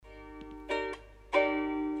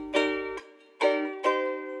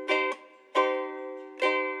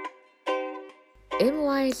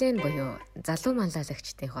MYLN буюу залуу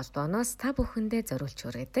манлайлагчдын холбооноос та бүхэндээ зориулж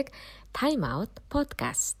хүргэдэг Time Out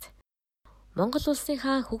podcast. Монгол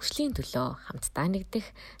улсынхаа хөгжлийн төлөө хамтдаа нэгдэх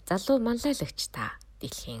залуу манлайлагчдаа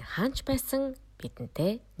дэлхийн хаанч байсан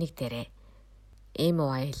бидэнтэй нэгдээрэй.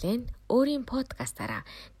 MYLN өөрийн подкастаараа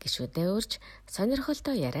гишүүдэд урьж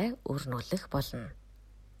сонирхолтой яриа өрнүүлэх болно.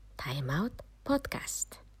 Time Out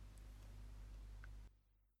podcast.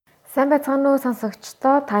 Сайн байцгаана уу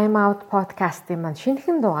сонсогчдоо, Time Out podcast-ийн маань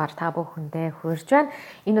шинэхэн дугаар та бүхэндээ хүрж байна.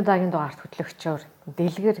 Энэ удаагийн дугаарт хөтлөгчөөр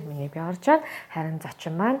Дэлгэр миний бий орж байна. Харин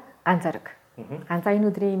зочин маань Ганзараг. Ганзаа энэ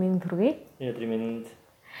өдрийн минь төргий. Энэ өдрийн минь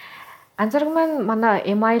Ганзараг маань манай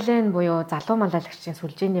MYLN буюу залуу манлайлагчдын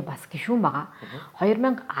сүлжээний бас гишүүн байгаа.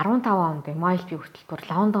 2015 онд MYLP хөтөлбөр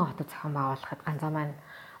Лондон хотод зохион байгуулахад Ганзаа маань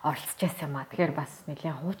оролцож байсан юм а. Тэгэхээр бас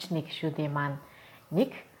нэлийн хуучны гишүүдийн маань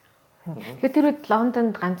нэг. Тэгэхээр тэр үед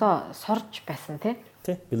Лондонд Ганзаа сурж байсан тий?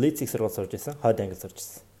 Тий. Би Лидсийг сургууль сурж байсан. Хойд англи сурж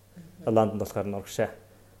байсан. Лондонд болохоор нурагшаа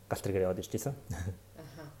галт тэргээр яваад ирж байсан.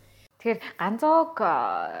 Тэгэхээр Ганзааг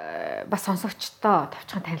бас сонсогчдоо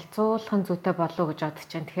товчхон танилцуулах зүйтэй болов уу гэж бодож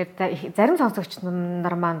байна. Тэгэхээр зарим сонсогч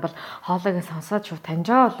нар маань бол хоолойг сонсоод шууд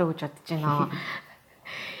таньжаа болов уу гэж бодож байна.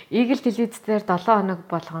 Eagle телевиз дээр 7 хоног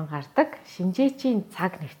болгон гардаг шинжээчийн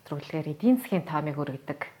цаг нэвтрүүлгээр эдийн засгийн тоомыг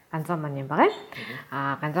хүргэдэг Ганзаа маань юм байна.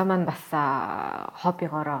 Ганзаа маань бас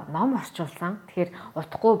хоббигоор ном орчуулсан. Тэгэхээр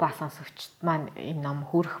утгагүй бас сонсогчд маань энэ ном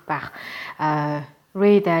хүрэх байх.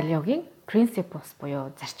 Ray Dalio-гийн Principles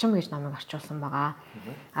буюу зарчим гэж номыг орчуулсан байгаа.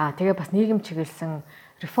 Тэгээ бас нийгэм чиглэсэн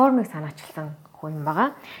реформыг санаачилсан хүн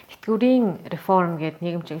байгаа. Тэтгэврийн реформ гэдэг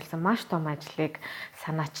нийгэм чиглэсэн маш том ажлыг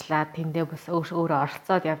санаачлаад тэндээ бас өөрөө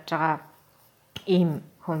оролцоод явж байгаа ийм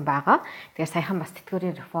хүн байгаа. Тэгээ саяхан бас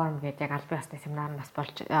тэтгэврийн реформ гэдэг яг аль бие усны семинар нас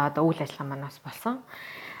болж одоо үйл ажиллагаа маань бас болсон.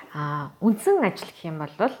 Үндсэн ажил гэх юм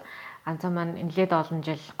бол Ганзаа маань нэлээд олон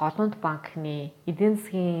жил Голланд банкны эдийн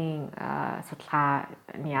засгийн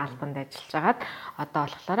судалгааны албанд ажиллаж байгаад одоо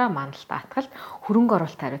болохоор Маналт Атгалд хөрөнгө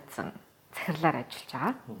оруулалт хариуцсан захирлаар ажиллаж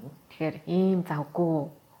байгаа. Тэгэхээр ийм завгүй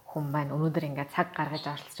хүн маань өнөөдөр ингээд цаг гаргаж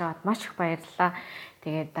оролцож байгаад маш их баярлалаа.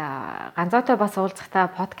 Тэгээд Ганзаатай бас уулзахдаа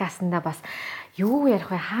подкастнда бас юу ярих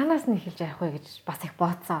вэ, хаанаас нь эхэлж ярих вэ гэж бас их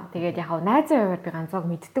бодсон. Тэгээд яг найзын хувьд би Ганзааг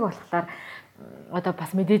мэддэг болохоор одоо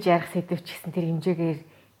бас мэдээж ярих сэдвч гэсэн тэр хэмжээгээр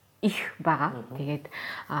их байгаа. Тэгээд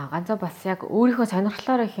Ганзаа бас яг өөрийнхөө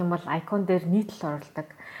сонирхлоор их юм бол icon дээр нийтлэл оруулдаг.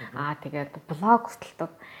 Тэгээд блог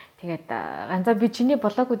хөтэлдэг. Тэгээд Ганзаа би чиний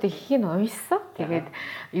блогуудыг хийх нь уншсан. Тэгээд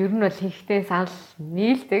ер нь бол хийхдээ санал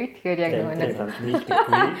нийлдэг. Тэгэхээр яг нэг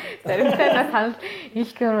заримдаа санал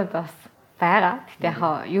нийлхээрүүд бас байгаа. Гэтэ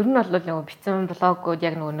яг ер нь бол нөгөө бичсэн блогууд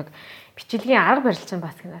яг нэг бичлэгийн арга барил чинь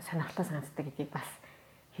бас сонирхлоо санагддаг гэдгийг бас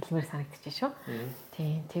хэлмээр санагдчихэ шүү.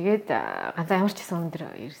 Тийм. Тэгээд Ганзаа ямар ч гэсэн өндөр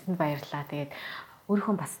ирсэнд баярлалаа. Тэгээд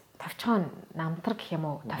өөрийнхөө бас товчхон намтраг гэх юм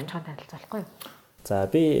уу, товчхон танилцуулахгүй юу? За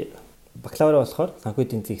би бакалавр болохоор санхүү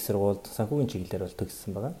эдийн засгийн сургуульд санхүүгийн чиглэлээр бол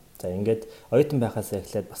төгссөн байгаа. За ингээд оюутан байхаас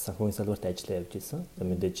эхлээд бас санхүүгийн салбарт ажиллаа явж исэн. За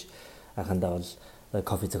мэдээж анхандаа бол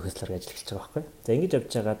кофе зохицлоор ажил эхэлж байгаа байхгүй. За ингэж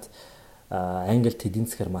явж байгаад Англид эдийн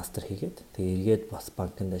засгаар мастер хийгээд тэгээ эргээд бас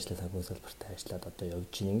банкнд ажиллаа санхүүгийн салбарт ажиллаад одоо явж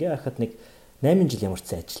байна. Ингээ харахад нэг 8 жил ямар ч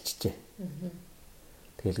сайн ажиллажээ.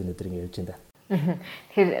 Тэгэл өнөөдөр ингэ явж байна да.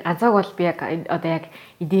 Тэгэхээр Ганзааг бол би яг одоо яг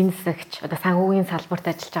эдийн засагч одоо санхүүгийн салбарт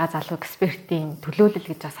ажиллаж байгаа залуу экспертийн төлөөлөл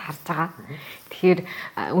гэж бас харж байгаа. Тэгэхээр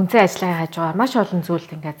үнцэн ажиллагаа хайж байгаа маш олон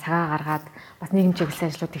зүйлд ингээд цагаа гаргаад бас нийгэм чиглэсэн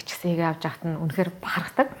ажлуудыг ч гэсэн хийгээ авч явахт нь үнэхээр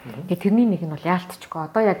бахархдаг. Тэгээ тэрний нэг нь бол яалтчгүй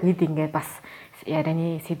одоо яг эд ингээд бас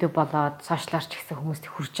ярианы сэдв болоод сошиалар ч гэсэн хүмүүст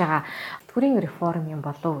хүрж байгаа төрийн реформ юм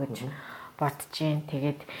болов уу гэж бодож जैन.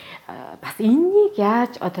 Тэгээд бас энэнийг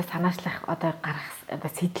яаж одоо санаачлах одоо гарах одоо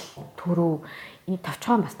сэтэл төрөө энэ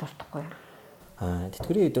товчхон бас дуртахгүй юу?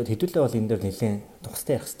 Тэтгэврийн хэдүүлээ бол энэ дээр нэлээд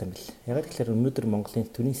тустай ярих хэрэгтэй юм бэл. Ягаад гэвэл өнөөдөр Монголын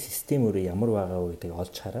тэтгэврийн систем өөрөө ямар байгаа вэ гэдгийг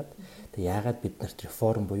олж хараад тэг яагаад бид нарт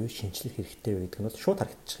реформ буюу шинжилэх хэрэгтэй вэ гэдэг нь бол шууд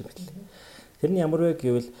харагдчих юм бэл. Тэрний ямар вэ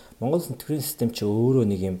гэвэл Монгол тэтгэврийн систем чи өөрөө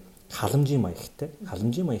нэг юм халамжийн маягтай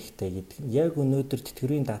гэдэг нь яг өнөөдөр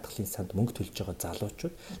тэтгэврийн даатгалын санд мөнгө төлж байгаа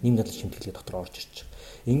залуучууд нэм надлын шимтгэлээ дотор орж ирж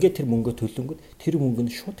байгаа. Ингээд тэр мөнгөө төлөнгөд тэр мөнгө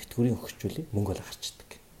нь шууд тэтгэврийн өгчүүлээ мөнгө бол гарчдаг.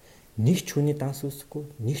 Нэг ч хүний данс үүсэхгүй,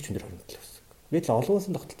 нэг ч өндөр хоригдлол үүсэхгүй. Гэтэл олон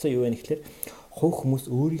улсын тогтолцоо юу вэ гэхээр хувь хүмүүс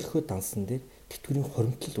өөрийнхөө дансан дээр тэтгэврийн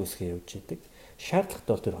хоригдлол үүсгэж явж идэг.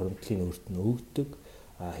 Шаардлагатай бол тэр хоригдлын өөрт нь өгдөг.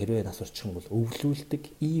 Хэрвээ нас орчихсон бол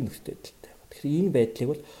өвлүүлдэг ийм нөхцөл байдалтай. Тэгэхээр энэ байдлыг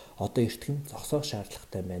бол одоо эртхэн зогсоох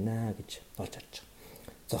шаардлагатай байна гэж олж харж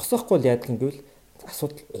байгаа. Зогсоохгүй бол яадаг юм гэвэл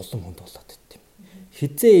асуудал улам хүнд болоод идэв.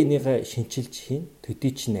 Хизээ энийг шинчилж хийн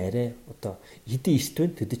төдий чинь арай одоо хэдийн эрт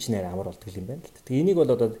байна төдий чинь арай амар болдог юм байна л да. Тэгээ энийг бол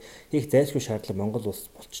одоо их зайлшгүй шаардлага Монгол улс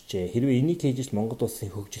болчихжээ. Хэрвээ энийг хийж Монгол улсын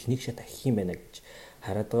хөгжил нэг шат ахих юм байна гэж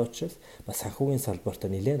хараад байгаа учраас бас санхүүгийн салбарт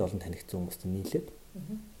нэлээд олон танигдсан хүмүүст нийлээд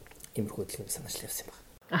иймэрхүү хөдөлгөөнд санаачлал явсан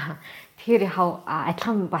байна. Тэгэхээр яхав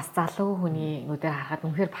адилхан бас залуу хүний нүдээр харахад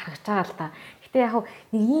үнэхээр бахархаж байгаа л да. Гэтэ яхав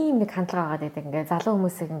нэг ийм нэг хандлага байгаа гэдэг ингээд залуу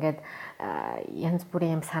хүмүүсийг ингээд янз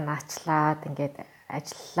бүрийн юм санаачлаад ингээд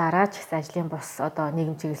ажиллаараа ч гэсэн ажлын бус одоо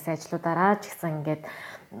нийгэм чиглэсэн ажлуудаараа ч гэсэн ингээд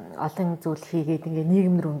олон зүйл хийгээд ингээд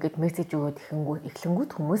нийгэм рүү ингээд мессеж өгөөд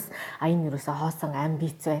эхлэнгүүт хүмүүс энэ юусаа хоосон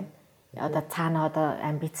амбиц байна. Одоо цаана одоо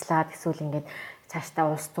амбицлаад эсвэл ингээд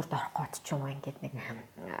цаашдаа улс төрд орох гот ч юм уу ингээд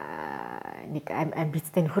нэг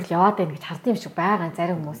амбицтай нөхөрл яваад байна гэж хардсан юм шиг байгаа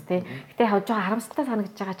зарим хүмүүс те. Гэтэ яг жоо харамсалтай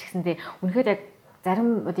санагдаж байгаа ч гэсэндээ үнэхээр яг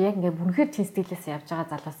зарим одоо яг ингээд үнэхээр чин сэтгэлээс явж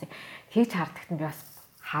байгаа залуусыг хийж хардахт нь би бас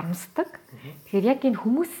харамсдаг. Тэгэхээр яг энэ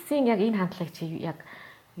хүмүүсийн яг энэ хандлагыг чи яг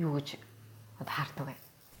юу гэж одоо хардаг вэ?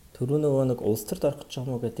 Түрүү нөгөө нэг улс төрд орох гэж байгаа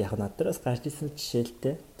юм уу гэдэг яг надраас гарч ирсэн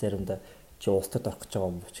жишээлтэй заримдаа чи улс төрд орох гэж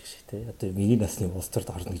байгаа юм уу ч гэх шиг те. Одоо миний насны улс төрд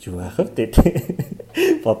орно гэж юу байх вэ те.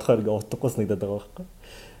 Бодохоор ингээ утгагүй санагдаад байгаа байхгүй.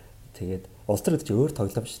 Тэгээд улс төр гэдэг чи өөр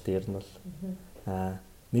тоглоом шүү дээ ер нь бол.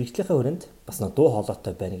 Мэргэжлийнхээ хүрээнд бас нэг дуу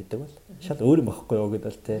хоолойтой байна гэдэг бол шал өөр юм байхгүй юу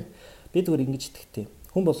гэдэг л те. Би зүгээр ингэж итгэдэг.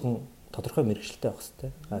 Хүн болгон тодорхой мэргэжилтэй байх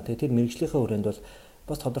хэрэгтэй. Тэгээд тэр мэргэжлийнхээ хүрээнд бол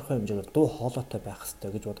бас тодорхой хэмжээгээр дуу хоолойтой байх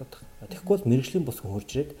хэрэгтэй гэж бодоод байна. Тэгэхгүй бол мэргэжлийн бус хүн хурж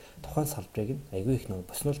ирээд тухайн салбарыг айгүй их нэг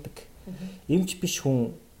боснуулдаг. Эмч биш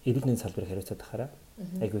хүн эрүүл мэндийн салбарыг хариуцаад ахаараа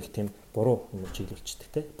айгүй их тийм буруу юм чиглүүлчихдэг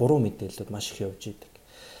те. Буруу мэдээлэлүүд маш их явж идэг.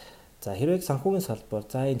 За хэрвээ санхүүгийн салбар,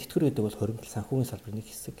 за энэ тэтгэвэр гэдэг бол хоригдл санхүүгийн салбарын нэг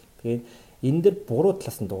хэсэг. Тэгээд энэ дэр буруу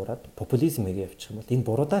талаас нь дуурайад популизм хийгээ явчих юм бол энэ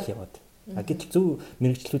буруудаа л яваад. Гэтэл зөв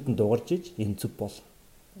мэргэжлүүд нь дуугарж иж энэ зөв бол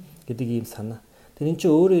гэдэг ийм санаа. Тэр эн чинь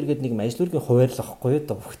өөрөө эргээд нэг ажилтны хуваарлах байхгүй юу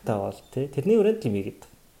дуугтаа бол тий. Тэрний өрөөнд юм ийгээд.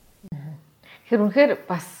 Тэгэхээр үнэхээр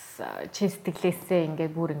бас чин сэтгэлээсээ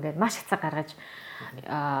ингээд бүр ингээд маш их цаг гаргаж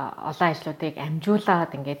олон ажлуудыг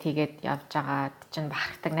амжуулаад ингээд хийгээд явж байгаа чинь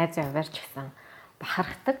бахархдаг найзын хуваарч гэсэн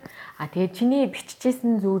бахархдаг. Тэгээд чиний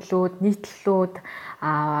биччихсэн зүйлүүд, нийтлэлүүд,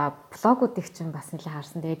 блогуудыг чинь бас нэлээд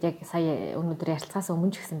харсан. Тэгээд яг сая өнөөдөр ярилцахаас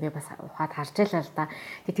өмнө ч гэсэн би бас ухаад харж байлаа л да.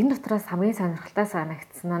 Тэгээд энэ дотроос хамгийн сонирхолтой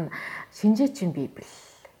санагдсан нь Шинжээчийн Библи.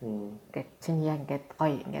 Гэт чиний яг ингээд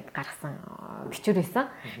гоё ингээд гаргасан бичвэр байсан.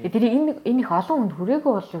 Тэгээд энэ их олон хүнд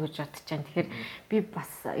хүрээгүй болов уу гэж бодож байна. Тэгэхээр би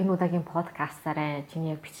бас энэ удаагийн подкастаараа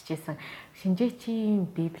чиний яг биччихсэн Шинжээчийн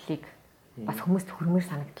Библийг бас хүмүүст хүрмээр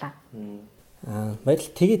санагдлаа.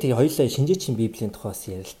 Баярлалаа. Тэгээ хоёулаа Шинжээчийн Библийн тухай бас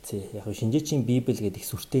ярилцъя. Яг нь Шинжээчийн Библи гэдэг их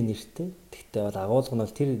сүртэй нэртэй. Тэгтээ бол агуулга нь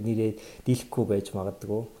бол тэр нэрээ дийлэхгүй байж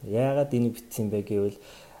магадгүй. Яагаад энийг бичсэн бэ гэвэл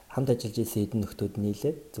хамт ажиллаж байсан хэдэн нөхдүүд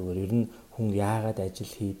нийлээд зүгээр ер нь хүн яагаад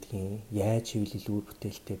ажил хийдгийг, яаж хийвэл үр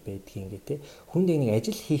бүтээлтэй байдгийг гэх тээ. Хүнд нэг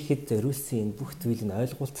ажил хийхэд зориулсан энэ бүх зүйлийг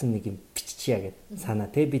ойлгуулсан нэг юм биччихъя гэдэг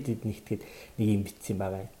санаа тий бид нэгтгэд нэг юм бичсэн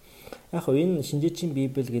байгаа. Яг нь энэ Шинжээчийн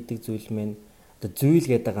Библи гэдэг зүйл маань зүйл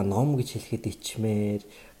гэдэг ном гэж хэлэхэд ичмээр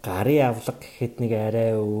гарын авлага гэхэд нэг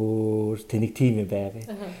арай өөр тэнийг тийм юм байгаа.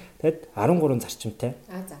 Тэгэд 13 зарчимтай.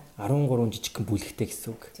 13 жижигхэн бүлэгтэй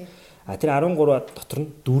гэсэн үг. Тэр 13 дотор нь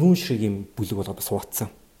 4 шиг юм бүлэг болгоод бас суудсан.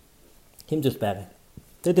 Хим зүйл байгаа.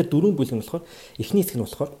 Тэгээд тэр 4 бүлэг нь болохоор эхний хэсэг нь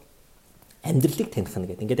болохоор амьдралыг таних нь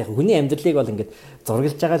гэдэг. Ингээд яг хүний амьдралыг бол ингээд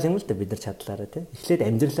зургалж байгаа юм л да бид нар чадлаараа тийм. Эхлээд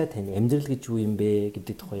амьдралаа таних. Амьдрал гэж юу юм бэ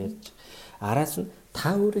гэдэг тухай ярьж. Араас нь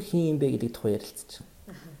та өөрөө хин юм бэ гэдэг тухай ярилцж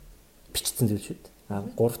байгаа. Бичсэн зүйл шүү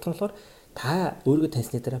дээ. Гурав дахь нь болохоор та өөрийгөө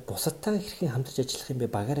таньсны дараа бусадтайгаа хэрхэн хамтарч ажиллах юм бэ?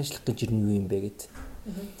 Багаар ажиллах гэж юу юм бэ гэдэг.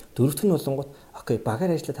 Дөрөв дэх нь болонгууд окей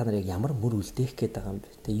багаар ажиллаад та нар яг ямар мөр үлдээх гээд байгаа юм бэ?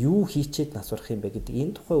 Тэгээ юу хийчээд нас урах юм бэ гэдэг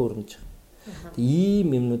энэ тухай өрнөж байгаа. Ийм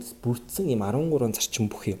юмнуудаас бүрдсэн ийм 13 зарчим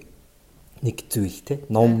бүх юм. Нэг зүйл те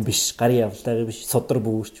ном биш, гарын явлага биш, содар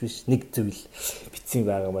бүүрч биш, нэг зүйл бичсэн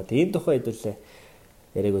байгаа юм ба. Энэ тухай хэдүүлээ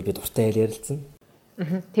яриаг би дуртай ярилцсан.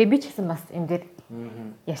 Тэгээ би ч гэсэн бас энэ дээр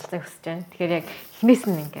ярилцах хүсэж байна. Тэгэхээр яг эхнээс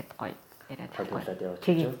нь ингээд гоё яриад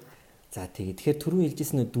явуулаад. За тэгэхээр түрүү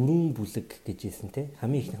хэлжсэн нь 4 бүлэг гэжсэн те.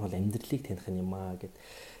 Хамгийн ихнийх бол амьдралыг таних юм аа гэд.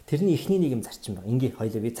 Тэрний эхний нэг юм зарчим байна. Ингээ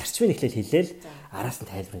хоёлоо би зарчмыг эхлээл хэлээл араас нь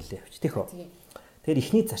тайлбарлаа явууч. Тэхөө. Тэгэхээр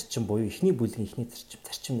эхний зарчим буюу эхний бүлгийн эхний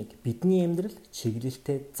зарчим нэг бидний амьдрал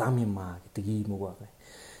чиглэлтэй зам юм аа гэдэг ийм үг байгаа.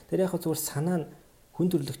 Тэр яг зүгээр санаа нь хүн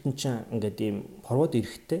төрлөختөн чинь ингээд ийм хорвоод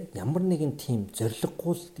ирэхтэй ямар нэгэн тийм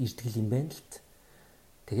зориггүй ирдгэл юм байна л т.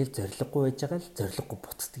 Тэгэл зориггүй байж байгаа л зориггүй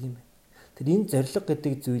буцдаг юм байна. Тэр энэ зориг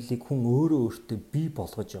гэдэг зүйлийг хүн өөрөө өөртөө бий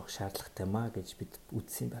болгож явах шаардлагатай маа гэж бид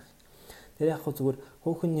үзсэн юм байна. Тэр яг зүгээр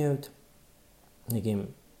хөөхний хувьд нэг юм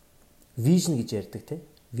вижн гэж ярьдаг те.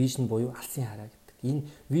 Вижн буюу алсын хараа гэдэг. Энэ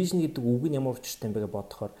vision гэдэг үг нь ямар учиртай юм бэ гэж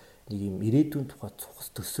бодохоор нэг юм ирээдүйн тухай цухас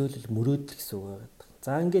төсөөлөл мөрөөдөл гэсэн үг байгаа.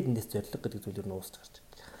 За ингээд эндээс зориг гэдэг зүйл нь уусч гарч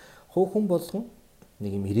байна. Хүн болгон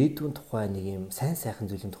нэг юм ирээдүйн тухай нэг юм сайн сайхан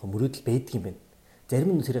зүйлийн тухай мөрөөдөл байдаг юм байна.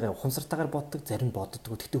 Зарим нь тэрийг ухамсартайгаар боддог, зарим нь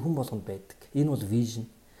боддоггүй. Гэхдээ хүн болгонд байдаг. Энэ бол vision.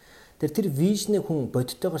 Тэр vision-ыг хүн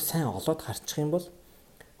бодтойгоор сайн олоод харчих юм бол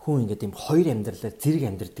хүн ингээд юм хоёр амьдралаар зэрэг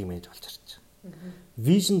амьдрдаг юм гэж болж харж байгаа.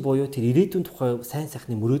 Vision буюу тэр ирээдүйн тухай сайн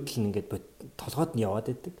сайхны мөрөөдөл нь ингээд толгойд нь яваад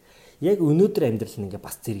байдаг. Яг өнөөдөр амьдрал нь ингээд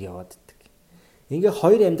бас зэрэг яваад байдаг. Ингээ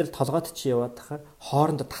хоёр амьдрал толгойд чи яваад тахаар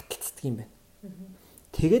хоорондоо таталцдаг юм байна.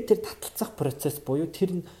 Тэгээд тэр таталцах процесс буюу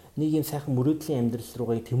тэр нэг юм сайхан мөрөөдлийн амьдрал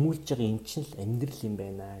руугаа тэмүүлж байгаа юм чинь л амьдрал юм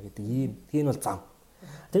байна гэдэг ийм. Энэ бол зам.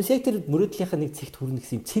 Тэгэхээр тэр мөрөөдлийнхаа нэг цэгт хүрнэ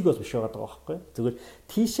гэсэн цэг бол биш байгаа байхгүй. Зүгээр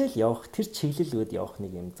тийшэл явах, тэр чиглэлүүд явах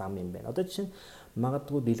нэг юм зам юм байна. Одоо жишээ нь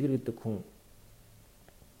магадгүй дэлгэр гэдэг хүн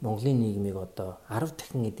Монголын нийгмийг одоо 10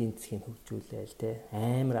 дахин эдийн засгийг хөгжүүлээл те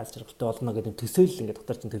амар алж жаргалтай болно гэдэг төсөөлөл ингээд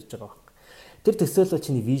дотор чинь төрж байгаа байхгүй. Тэр төсөөлөл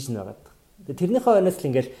чинь вижн байгаа. Тэрнийхээ ойноос л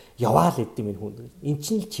ингээд яваал идэм энэ хүн. Эн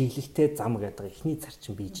чинь л чиглэлтэй зам гэдэг ихний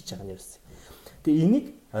зарчим бийжиж байгаа нь ерөөсөө. Тэгээ энийг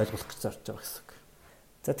ойлгох гэж зорж байгаа гэсэн үг.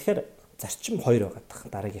 За тэгэхээр зарчим хоёр байгаа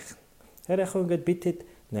дараагийнх нь. Тэгэхээр яг ингээд бид хэд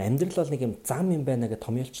амьдрал бол нэг юм зам юм байна гэж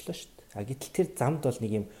томьёолчлоо шүү дээ. Гэтэл тэр замд бол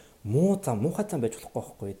нэг юм муухай зам байж болохгүй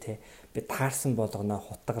байхгүй те. Би таарсан болгоно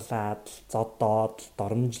хутгалаад, зодоод,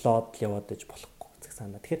 доромжлоод яваад байж болохгүй гэсэн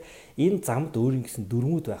санаа. Тэгэхээр энэ замд өөр ингэсэн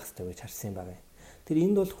дүрмүүд байх хэрэгтэй гэж харсан юм байна. Тэр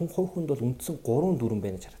энд бол хүн бол үндсэн 3 дүрм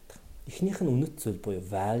байна гэж хараад байгаа. Эхнийх нь үнэт зүйл буюу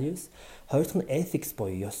values, хоёр дахь нь ethics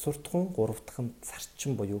буюу ёс суртахуун, гурав дахь нь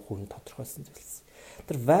зарчим буюу хүн тодорхойлсон зүйлс.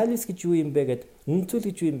 Тэр values гэж юу юм бэ гэд үнэт зүйл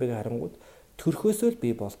гэж юу юм бэ гэж харангууд төрхөөсөө л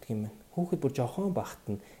бий болдго юм байна. Хүүхэд бүр жохон багт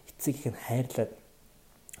нь эцэг их нь хайрлаад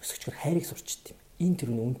өсөчгөр хайрыг сурчдаг юм. Энэ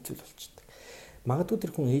тэрний үнэт зүйл болчихдээ. Магадгүй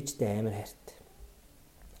тэр хүн ээжтэй амар хайртай.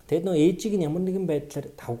 Тэгээд нөө ээжийг нь ямар нэгэн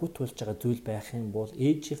байдлаар тавгуутуулж байгаа зүйл байх юм бол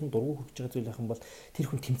ээжийнх нь дургу хөгж байгаа зүйл байх юм бол тэр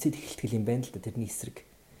хүн тэмцээд эхэлтгэл юм байна л да тэрний эсрэг.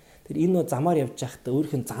 Тэр энэ нөө замаар явж байхдаа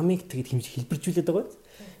өөрийнх нь замыг тэгэд хэлбэржүүлээд байгаа.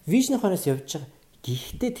 Вижн ханаас явж байгаа.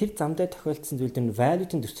 Гэхдээ тэр замдаа тохиолдсон зүйл дээр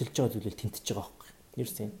value-ийн төсөлж байгаа зүйлээр тэмтэж байгаа байхгүй.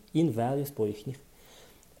 Ерөөсөө энэ values буюу ихнийх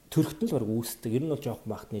төрхтөн л баг үүсдэг. Ер нь бол жоох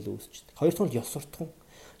багтны л үүсчихдээ. Хоёр дахь нь ёс суртахуун.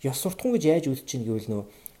 Ёс суртахуун гэж яаж үүсэж чинь гэвэл нөө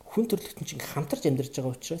хүн төрлөختөн чинь хамтарч амьдарч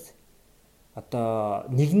байгаа учраас одоо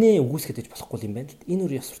нэгнээ үгүйсгэж байж болохгүй юм байна л. Энэ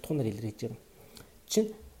үр ёс суртахуунаар илэрхийлж байгаа. Чин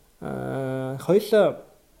хоёулаа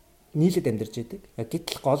нийлээд амьдарч байдаг.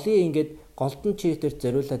 Гэтэл голын ингээд голдон чигээр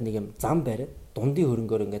зориулаад нэг юм зам бариад дундын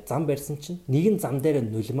хөрөнгөөр ингээд зам барьсан чинь нэг нь зам дээр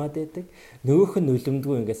нулимаад байдаг. Нөгөөх нь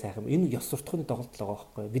нулимдгүй ингээд сайхан. Энэ ёс суртахууны тоглолт л байгаа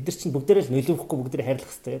байхгүй. Бид нар чинь бүгдээрээ л нулимхгүй бүгдээрээ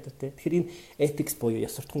хайрлах хэрэгтэй гэдэг тийм. Тэгэхээр энэ ethics буюу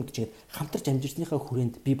ёс суртахуун гэж чинь хамтарч амьдэрсныхаа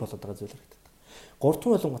хүрээнд бий болоод байгаа зүйл хэрэгтэй.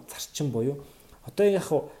 Гуравдугаар болгоод зарчим буюу одоо яг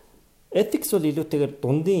ethics бол илүүтэйгээр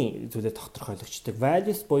дундын зүйлээ тодорхойлогчдаг.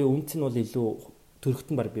 Values буюу үнц нь бол илүү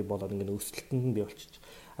төрхтөн баг бий болоод ингээд өсөлтөнд нь бий болчих.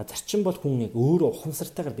 Зарчим бол хүн яг өөрөө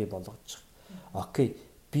ухамсартайгаар бий болгож байгаа. Окей.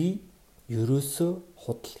 Би ерөөсөө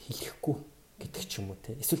худал хэлэхгүй гэдэг ч юм уу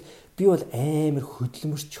те. Эсвэл би бол амар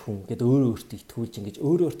хөдөлмөрч хүн гэдэг өөрөө өөртөө итгүүлж ингэж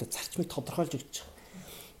өөрөө өөртөө зарчмыг тодорхойлж өгч байгаа.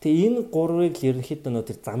 Тэгээ энэ гурвыг л ерөнхийдөө нөө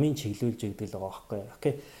тэр замын чиглүүлж өгдөг л байгаа байхгүй.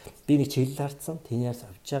 Окей. Би нэг чиглэл хардсан, тэнийээс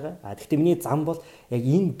авч байгаа. Гэхдээ миний зам бол яг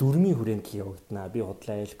энэ дөрмийн хүрээнд л явагдана. Би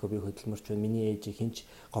худлаа айлхгүй, би хөдөлмөрч байна. Миний ээж хинч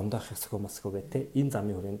гомдоох хэсгөө масгүй бай те. Энэ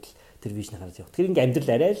замын хүрээнд л тэр вижн хараад явах. Тэр ингээ амьдрал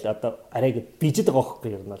арай л одоо арай гэж бижид байгаа байхгүй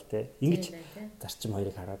юм байна л те. Ингэж зарчим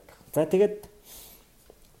хоёрыг хараад. За тэгээд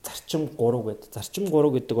зарчим 3 гэдэг. Зарчим 3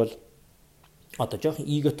 гэдэг бол одоо жоохон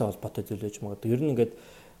эготой холбоотой зүйл байж магадгүй. Ер нь ингээд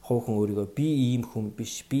хуучин өөрийгөө би ийм хүн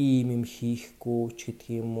биш, би ийм юм хийхгүй ч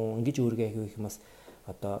гэдэг юм уу. Ингэж өөрийгөө аягүй их юмас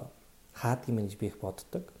одоо хаадаг юм гэж би их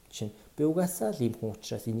боддог. Жишээ нь би угаасаа л ийм хүн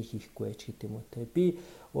учраас энийг хийхгүй байж гэдэг юм уу те.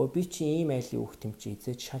 Би чи ийм айлын үг тэмчээ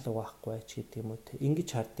эзэж шал угаахгүй байж гэдэг юм уу те. Ингэж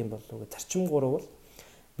хардсан болов уу. Зарчим 3 бол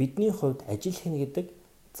бидний хувьд ажил хийнэ гэдэг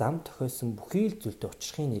зам тохиосон бүхий л зүйлтэй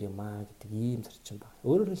учрахын нэр юм аа гэдэг ийм зарчим байна.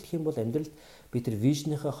 Өөрөөр хэлэх юм бол амьдралд би тэр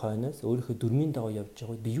вижнийхээ хойноос өөрийнхөө дөрмийн дагуу явж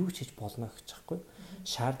байгаа үед би юу ч хийж болно гэж байхгүй.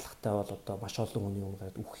 Шаардлагатай бол одоо маш олон хүний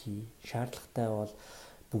өмнөд үхий. Шаардлагатай бол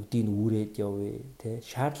бүгдийг үүрээд явъя тий.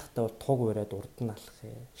 Шаардлагатай бол туг ураад урд нь алхах.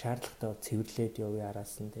 Шаардлагатай бол цэвэрлээд явъя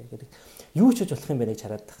араас нь тий гэдэг. Юу ч хийж болох юм байна гэж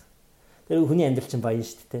хараад байгаа. Тэр хүний амьдрал чинь баян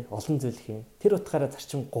шүү дээ тий. Олон зүйл хийн. Тэр утгаараа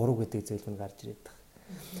зарчим 3 гэдэг зүйл мань гарч ирээд байгаа.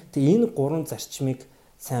 Тэгээ энэ 3 зарчмыг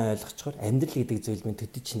сайн ойлгочоор амьдрал гэдэг зүйл минь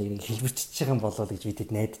төдөж нэг хэлбэрчиж байгаа юм болоо гэж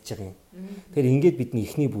бидэд найдаж байгаа юм. Тэгэхээр ингээд бидний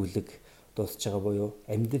эхний бүлэг дуусж байгаа буюу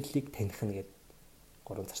амьдралыг таних нь гэдэг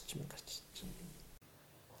 3 зарчмыг гарч ирж байна.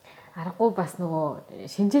 аргагүй бас нөгөө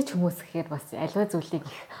шинжээч хүмүүс гэхээр бас аливаа зүйлийг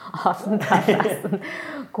их олон талаас нь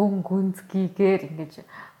гүнзгийгээр ингэж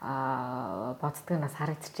боддог нь бас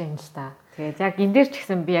харагдаж байна л та. Тэгээд яг энэ дээр ч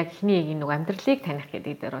гэсэн би яг ихний нөгөө амьдралыг таних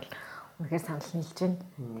гэдэг дээр бол үнэхээр санал нийлж байна.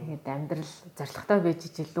 Тэгээд амьдрал зоригтой байж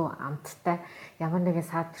илүү амттай ямар нэгэн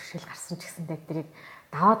саад бэрхшээл гарсан ч гэсэн тэднийг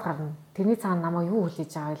даваад гарна. Тэрний цаана намайг юу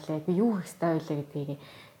хүлээж байгаа вэ? Би юу хийх ёстой вэ гэдгийг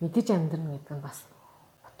мэдээж амьдрна гэдэг нь бас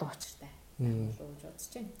утга учиртай. Гэж бодож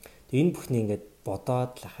байна. Тэгээ энэ бүхний ингээд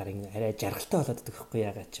бодоод л ахаар арай жаргалтай болоод идэх байхгүй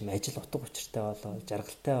яагаад ч юм ажил утга учиртай болоод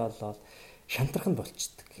жаргалтай болоод шантархан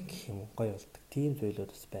болчдөг гэх юм гоё болдог. Тийм зүйлүүд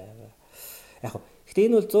бас байгаа. Яг гэхдээ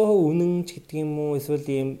энэ бол 100% үнэн ч гэдэг юм уу эсвэл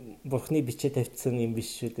ийм бурхны бичээ тавьсан юм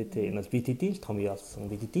биш шүү дээ тийм. Энэ бол бид хэдийн л том ялсан.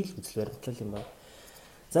 Бид хэдийн л үзэл баримтлал юм байна.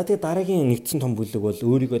 За тэгээ дараагийн нэгдсэн том бүлэг бол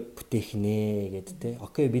өөрийгөө бүтээх нэ гэдэг тийм.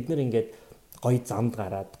 Окей бид нар ингээд гоё замд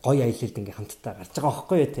гараад гоё аялалд ингээ хамтдаа гарч байгаа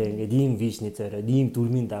байхгүй юу те ингээд ийм вижны зориод ийм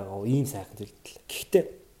дүрмийн дагав ийм сайхан зүйлдэл. Гэхдээ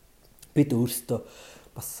бид өөрсдөө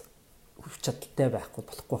бас хүч чадалтай байхгүй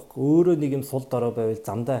болохгүй байхгүй. Өөрөө нэг юм сул дорой байвал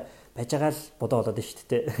замдаа байж байгаа л бодоо болоод нь шүү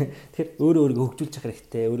дээ. Тэгэхээр өөрөө өөрийгөө хөгжүүлж явах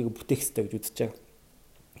хэрэгтэй, өөрийгөө бүтээх хэрэгтэй гэж үзэж байгаа.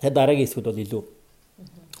 Тэгээд дараагийн хэсгүүд бол илүү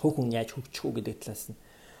хүн яаж хөгжих үү гэдэг талаас нь.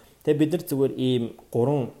 Тэгээд бид нар зүгээр ийм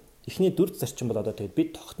 3 эхний 4 зарчим бол одоо тэгээд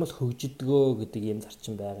бид тогтмол хөгжидгөө гэдэг ийм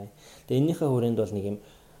зарчим байгаа юм. Тэгээд энэнийхээ хүрээнд бол нэг юм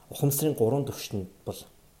ухамсарын 3 төвшөнд бол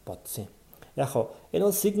бодсон юм. Яг хоо энэ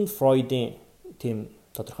бол Sigmund Freud-ийн тийм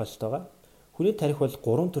тодорхойлолт байгаа. Хүний тарих бол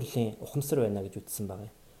 3 төрлийн ухамсар байна гэж үзсэн байгаа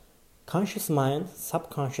юм. Conscious mind,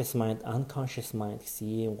 subconscious mind, unconscious mind гэсэн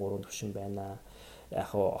ийм 3 төвшин байна.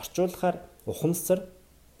 Яг хоо орчуулахаар ухамсар,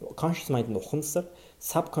 conscious mind нь ухамсар,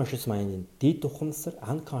 subconscious mind нь дэд ухамсар,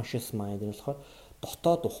 unconscious mind нь болохоор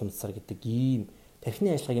дотоод ухамсар гэдэг ийм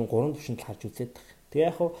тархины ажиллагааг ийм 3 төвшөнд харж үзээд байгаа. Тэгээ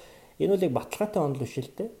яг хуу энэ бол яг баталгаатай онол биш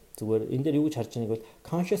л дээ. Зүгээр энэ дээр юу гэж харж байгааг бол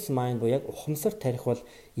conscious mind буюу яг ухамсар тарих бол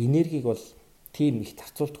энергийг бол тийм их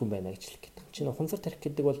зарцуулдаг юм байна гэж хэлэх гэдэг. Чинь ухамсар тарих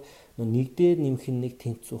гэдэг бол нэг дээр нэмэх нь нэг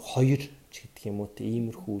тэнцүү 2 ч гэдэг юм уу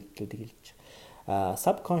тиймэрхүү үйлдэлүүдийг хэлж байгаа.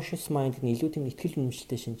 Subconscious mind нь илүү тийм ихтгэл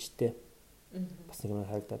үнэмшилтэй шинжтэй бас нэг юм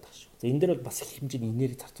харагдаад байгаа шүү. За энэ дээр бол бас их хэмжээний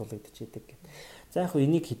энерги зарцуулагдаж байдаг гэдэг. За яг хуу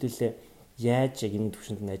энийг хэдүүлээ яаж яг энэ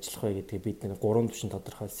төвшөнд нь ажиллах вэ гэдгийг бид нэг 3 төвшөнд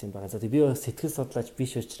тодорхойлсон юм байна. За би бас сэтгэл судлаач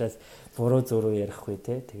биш учраас буруу зуруу ярихгүй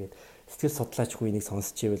те. Тэгээд сэтгэл судлаач хүү энийг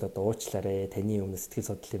сонсч ивэл одоо уучлаарай. Таны өмнө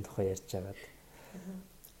сэтгэл судлалын тухай ярьж байгаа.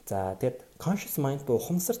 За тэгээд conscious mind буюу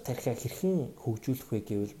ухамсар тархиа хэрхэн хөгжүүлэх вэ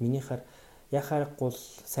гэвэл минийхаар яхаарахгүй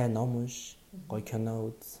сайн ном унш, гоё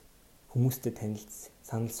кино үз, хүмүүстэй танилцсан,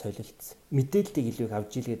 санал солилцсон, мэдээллийг илүү их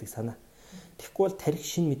авч ил гэдэг санаа. Тэгэхгүй бол тарих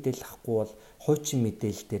шин мэдээлэл авахгүй бол хуучин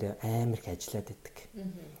мэдээлэл дээр амар их ажиллаад байдаг.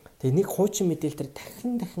 Тэгээ нэг хуучин мэдээлэл дээр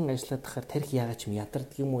дахин ажиллаад байхаар тарих яагаад ч юм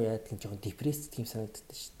ядардаг юм уу яадаг юм жоохон депрессд юм санагддаг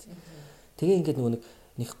шүү дээ. Тэгээ ингээд нөгөө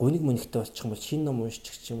нэг гуниг мөнхтэй болчих юм бол шин ном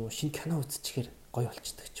уншчих ч юм уу, шин кино үзчихээр гоё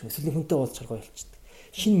болчдөг ч юм уу. Эсвэл хүнтэй уулзахаар гоё болчдөг.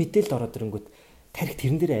 Шин мэдээлэл ороод ирэнгүүт тарих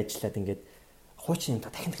тэрэн дээр ажиллаад ингээд хуучин юм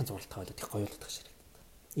дахин зуралт тавиад их гоё болдог ширэг.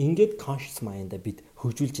 Ингээд conscious mind-а бид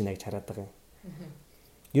хөгжүүлж байна гэж хараад байгаа юм.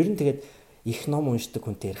 Ер нь тэгээд их ном уншдаг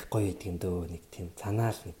хүнтэй ярих гоё гэдэг юм дөө нэг тийм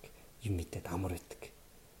цанаал нэг юм мэдээд амар байдаг.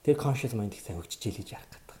 Тэр conscious mind их сайн хөгжиж ийл гэж ярих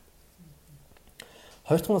гэдэг.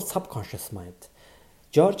 Хоёр дахь нь subconscious mind.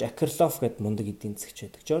 George Akerlof гэдэг мундаг эдийн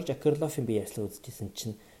засагч байдаг. George Akerlof-ийн би ярьслаа үзчихсэн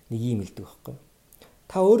чинь нэг юм хэлдэг байхгүй.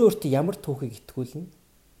 Та өөрөө өөртөө ямар түүхийг итгүүлнэ?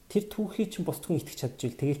 Тэр түүхийг чинь бос хүн итгэж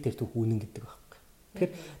чадчихвэл тэгэл тэр түүх үнэн гэдэг байхгүй.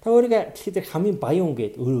 Тэгэхээр та өөрийгөө дэлхийд дээр хамгийн баян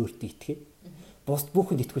гэдээ өөрөө өөртөө итгээд бос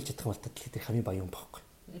бүхэнд итгүүлж чадах юм бол та дэлхийд дээр хамгийн баян байхгүй.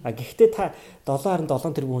 А гэхдээ та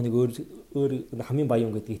 7.7 тэрбум хүнийг өөр хамгийн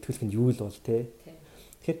баян гэдгийг итгүүлэх нь юу л бол те.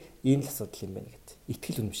 Тэгэхээр ийм л асуудал юм байна гэдэг.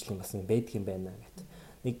 Итгэл үнэмшлэн бас юм байдаг юм байна гэдэг.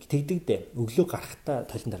 Нэг тэгдэгдээ өглөө гарахтаа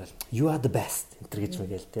толон дараал you are the best энэ гэж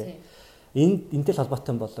мэгэл те. Энтэй л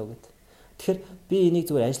холбоотой болоо гэдэг. Тэгэхээр би энийг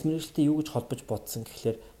зүгээр ажил мэргэжилтэд юу гэж холбож бодсон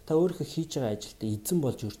гэхлээр та өөрийнхөө хийж байгаа ажилд эзэн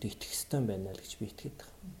болж өөртөө итгэх ёстой юм байна л гэж би итгээд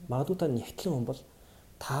байгаа. Магадгүй та нягтлан хүн бол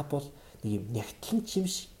та бол нэг юм нягтлан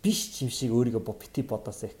чимш биш чимшиг өөрийгөө бити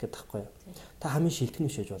бодоосоо их гэдэг байхгүй юу. Та хамгийн шилтгэн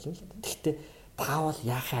биш байж болно л. Гэхдээ таавал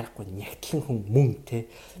яахаа аргагүй нягтлан хүн мөн те.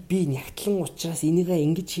 Би нягтлан учраас энийгээ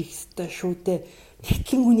ингэж хийх ёстой шүү дээ.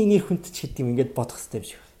 Нягтлан хүний нэр хүндч гэдэг юм ингээд бодох ёстой юм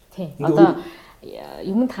шиг. Тийм. Одоо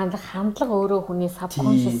юмд хандлага өөрөө хүний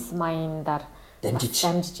subconscious mind-аар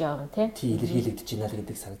дамжиж явна тий. Илэрхийлэгдэж байна л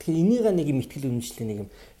гэдэг санаа. Тэгэхээр энийг нэг юм ихтгэл үнэмшлийн нэг юм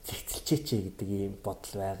зэгцэлчээч гэдэг ийм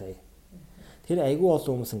бодол байгаа юм. Тэр айгүй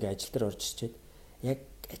олон хүмүүс ингээ ажил дээр орж ирчээд яг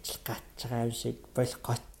ажил гатж байгаа юм шиг болох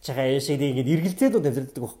гоч байгаа юм шиг ингээд эргэлзээд уу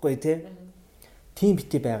тавьдаг байхгүй тий. Тийм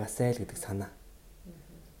бити байгаасай л гэдэг санаа.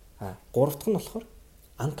 Гурав дахь нь болохоор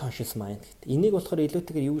unconscious mind гэдэг. Энийг болохоор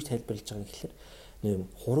илүүтэйгээр юу гэж тайлбарлаж байгаа юм гэхээр нэг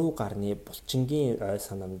хуруу гарны булчингийн ой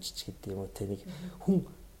санамжч гэдэг юм уу те нэг хүн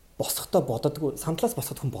босохдоо бододгүй, сандлаас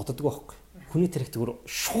босоход хүн бододгүй байхгүй. Хүний тарих зүгээр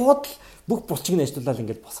шууд л бүх булчиг нь ажиллуулаад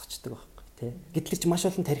ингээд босгочдөг байхгүй тий. Гэтэл чи маш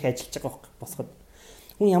олон тарих ажиллаж байгаа байхгүй босоход.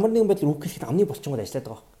 Хүн ямар нэгэн байдлаар үг хэлэхэд амны булчингууд ажиллаад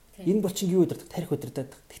байгаа байхгүй. Энэ булчин юу өдөрдөг? Тарих өдөрдөг.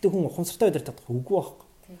 Гэхдээ хүн ухамсартай өдөрдөг үгүй байхгүй.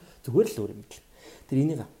 Зүгээр л өөр юм бэл. Тэр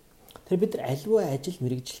энийг тэр бид нар аливаа ажил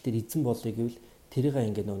мэргэжилтээр эзэн болъё гэвэл тэрийг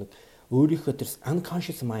ингээд нэг өөрийнхөө тэр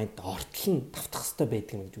unconscious mind ортол нь тавтах хэрэгтэй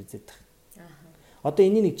байдаг юм гэж үзээд байгаа. Одоо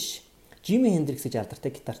энэний нэг жишээ. Жими Хендрикс гэж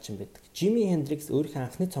алдартай гитарчин байдаг. Жими Хендрикс өөрийнхөө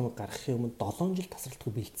анхны цомог гаргахын өмнө 7 жил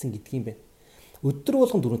тасралтгүй бэлдсэн гэдэг юм байна. Өдөр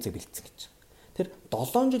болгон 4 цаг бэлдсэн гэж. Тэр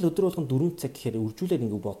 7 жил өдөр болгон 4 цаг гэхээр үржүүлээд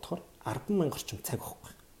ингэ бодохоор 10,000 орчим цаг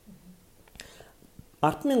байхгүй.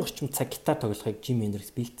 10,000 орчим цаг гитар тоглохыг Жими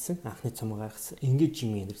Хендрикс бэлдсэн. Анхны цомог гаргасан. Ингээд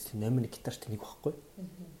Жими Хендрикс номер 1 гитарч тэнийг байхгүй.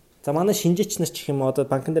 За манай шинжээч нар ч гэх юм одоо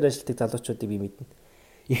банкн дээр ажилладаг залуучуудыг би мэднэ.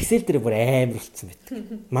 Excel дээр бүр амар хэлсэн байдаг.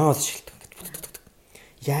 Маус шилдэг гэдэг.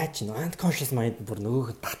 Яаж нөө unconscious mind бүр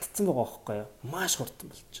нөгөөх татцсан байгаа байхгүй юу? Маш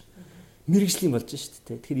хурдан болж байгаа. Мэргэжлийн болж шүү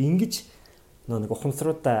дээ. Тэгэхээр ингэж нэг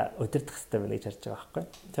ухамсаруудаа удирдах хэрэгтэй байна гэж харж байгаа байхгүй.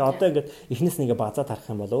 Тэгээ одоо ингээд эхнээс нэгэ базаад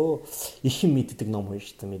харах юм бол их юм мэддэг ном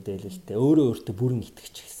уншсан мэдээлэлтэй. Өөрөө өөртөө бүрэн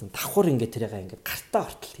итгэж гисэн. Давхар ингээд тэрийг ингээд гартаа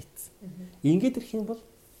ортол хийцэн. Ингээд ирэх юм бол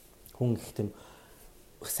хүн их тийм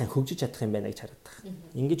сайн хөгжиж чадах юм байна гэж хараад байгаа.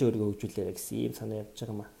 Ингэж өөрийгөө хөгжүүлээрэй гэсэн юм санаа явж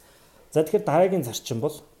байгаа юм аа. За тэгэхээр дараагийн зарчим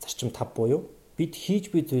бол зарчим 5 буюу бид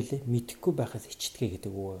хийж буй зүйлээ мэдэхгүй байхаас ичтгэе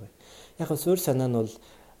гэдэг үг байна. Яг нь суурь санаа нь бол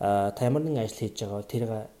та ямар нэгэн ажил хийж байгаа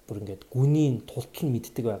тэрийг бүр ингээд гүний тултал нь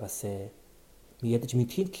мэддэг байгаасай. Ядаж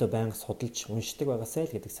мэдхийн төлөө байнга судалж уншдаг байгаасай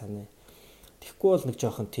л гэдэг санаа. Тэгэхгүй бол нэг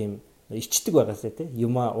жоохон тийм ичдэг байгаасай тий.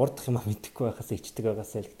 Юмаа урдах юмаа мэдэхгүй байхаас ичдэг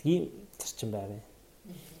байгаасай л гэдэг ийм зарчим байна.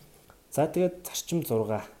 За тэгээд зарчим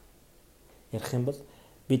 6 ярих юм бол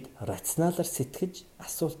бид рационалаар сэтгэж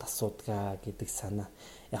асуулт асуудгаа гэдэг санаа.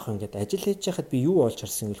 Яг ингээд ажил хийж байхад би юу олж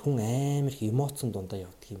харсан гэвэл хүн амар их эмоцн дундаа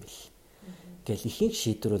явдаг юм бэл. Ингээл ихэнх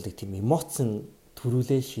шийдвэрлэг тийм эмоцн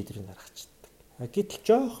төрүүлээ шийдвэрийг гаргацдаг. Гэтэл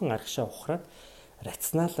жоохон аргашаа ухраад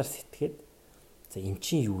рационалаар сэтгэхэд за эн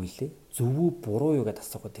чинь юу илээ? Зөв үү буруу юу гэдээ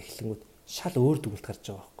асуугаад эхлэнгүүт шал өөр дүгнэлт гарч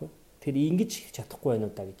байгаа байхгүй. Тэр ингэж чадахгүй байна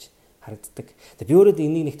уу да гэж харагддаг. Би өөрөө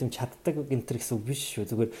энийг нэг тийм чаддаг гэнтэр гэсэн үг биш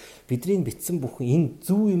шүү. Зүгээр бидний битсэн бүхэн энэ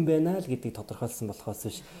зөв юм байна л гэдгийг тодорхойлсон болохоос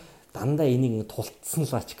биш. Дандаа энийг тулцсан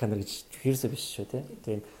л ач камер гэж хэрсэ биш шүү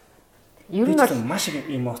тийм. Ер нь бол маш их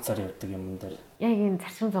эмоцоор явдаг юм дээр. Яг энэ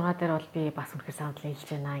зарчим 6 дээр бол би бас үнэхээр санал хэлж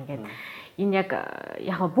байна. Ингээд энэ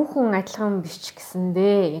яг бүх хүн адилхан биш ч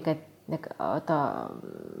гэсэндээ ингээд нэг одоо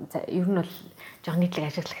ер нь бол жоо нийтлэг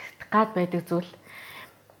ажиглах гад байдаг зүйл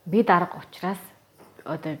би дарга учраас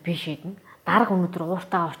одоо би шийднэ. Дарга өнөдөр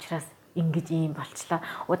ууртаа учраас ингэж ийм болчлоо.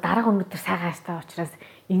 Дарга өнөдөр сайхан хайстай учраас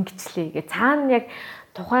ингэчлээ гэ. Цаана яг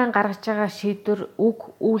тухайн гаргаж байгаа шийдвэр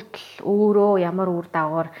үг үйлдэл өөрөө ямар үр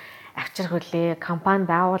дагавар авчрах вүлээ, компани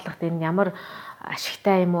байгууллагад энэ ямар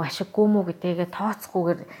ашигтай юм уу, ашиггүй юм уу гэдгийг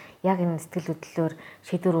тооцохгүйгээр яг энэ сэтгэл хөдлөлөөр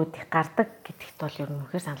шийдвэрүүд их гардаг гэдэгт бол ер нь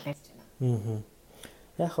үнэхээр санал хэлж байна.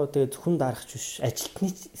 Яг хөө тэгээ зөвхөн дарахч биш, ажилтны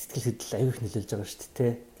сэтгэл хөдлөл аюул их нөлөөлж байгаа шүү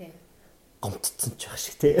дээ, тий. Гомдцсон ч байх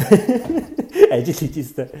шиг тий. Ажил хийж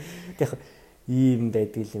ийстэй. Яг ийм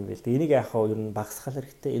байдаг юм байл. Энийг яг хөө ер нь багасгах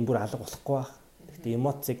хэрэгтэй. Энэ бүр алга болохгүй байх. Гэхдээ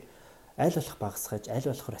эмоцыг аль болох багасгаж, аль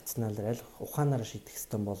болох рационалаар, аль ухаанаараа шийдэх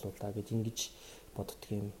хэрэгтэй болов да гэж ингэж боддөг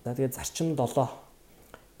юм. За тэгээд зарчим 7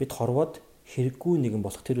 бид хорвоод хэрэггүй нэгэн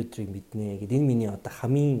болох тэр өдрийг мэднэ гэдэг. Энэ миний одоо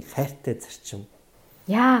хамгийн хайртай зарчим.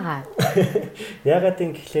 Яагаад? Яагаад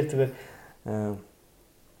юм гэхлээр зүгээр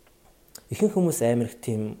ихэнх хүмүүс амар их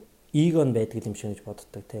тийм эгон байдаг юм шиг гэж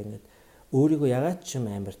боддог те ингээд өөрийгөө ягаад ч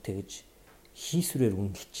юм амар тэгж хийсвэрээр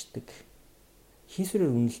үнэлцдэг.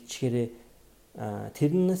 Хийсвэрээр үнэлчихээрээ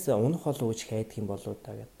тэрнээс унах болов гэж хайдаг юм болоо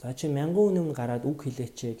да гэдэг. За чи 1000 өмнө гараад үг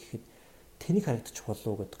хэлээч гэхэд тэнийг харагдчих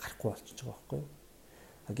болов гэд гарахгүй болчихж байгаа байхгүй юу?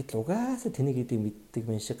 Гэтэл угаасаа тэнийг эдийг мэддэг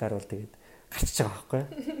мэн шиг гарвал тэгээд гарчиж байгаа байхгүй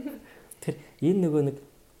юу? Тэр энэ нөгөө нэг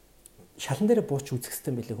шалан дээр бууч үзэх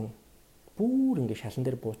хэвээр билээ хүн. Бүр ингээ шалан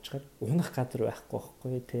дээр буучгаар унах газар байхгүй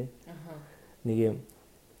байхгүй тий. Нэг юм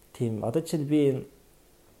тийм одоо чинь би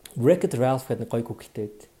Wreck-It Ralph гэдэг гоё гуглтэй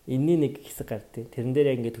байд. Энэний нэг хэсэг гардыг. Тэрэн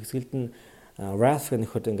дээр ингээ төгсгөлд нь Ralph гэх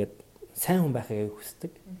нөхөд ингээд сайн хүн байхыг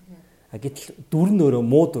хүсдэг. Гэтэл дүр нь өөрөө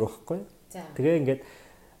муу дүр байхгүй. Тэгээ ингээд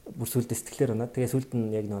бүр сүлд сэтгэлээр унаа. Тэгээ сүлд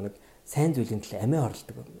нь яг нэг сайн зүйлийн төлөө амиа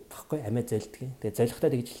орлдог байхгүй. Амиа зөөлдөг. Тэгээ золихтой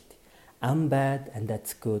тэгж хэлдэг. I'm bad and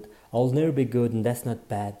that's good. I'll never be good and that's not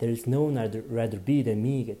bad. There is no one I'd rather be than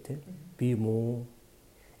me гэдэг. Би муу.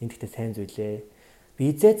 Энд ихтэй сайн зүйлээ.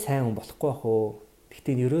 Би зэт сайн хүн болохгүй бах уу.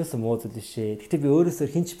 Гэхдээ ерөөсөө муу зүйл бишээ. Гэхдээ би өөрөөсөө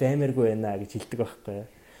хинч баймааргүй байна гэж хэлдэг байхгүй.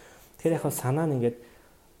 Тэгэхээр яг санаа нь ингээд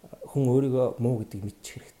хүн өөрийгөө муу гэдгийг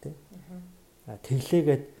мэдчих хэрэгтэй.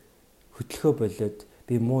 Тэглээгээд хөдөлгөө болоод би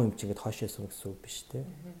Би муу юм чи ингээд хойшоо сууна гэсэн үг биш те.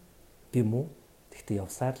 Би муу. Тэгтээ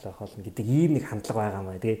явсаар л байх болно гэдэг ийм нэг хандлага байгаа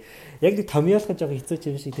маа. Тэгээ яг нэг томьёолох жоо хэцүү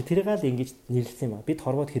ч юм шиг. Тэрийг л ингэж нэрлсэн юм аа. Бид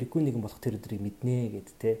хорвоод хэрэггүй нэгэн болох тэр өдрийг мэднэ гэд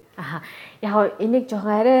те. Аха. Яг энийг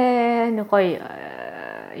жоохон арай нэг гоё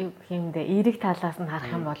юу гэх юм бэ? Эерэг талаас нь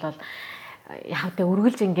харах юм бол яг тэ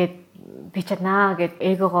үргэлж ингээд би чаднаа гэд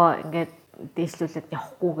эгогоо ингээд дээшлүүлээд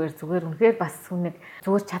явахгүйгээр зүгээр үнэхээр бас хүнийг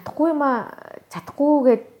зүгээр чадахгүй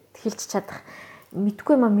гэд хэлж чадах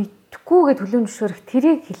мэдгүй юм мэдхгүй гэд хүлээн зөвшөөрөх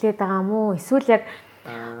тэрийг хэлээд байгаа юм уу? Эсвэл яг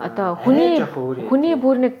одоо хүний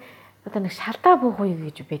бүр нэг одоо нэг шалдаа буух үе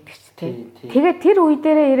гэж байдаг ч тийм. Тэгээд тэр үе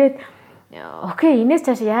дээрээ ирээд окей энэс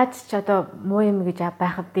цааш яаж ч одоо муу юм гэж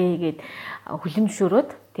байхад дээ гэд хүлээн зөвшөөрөөд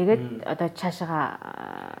тэгээд одоо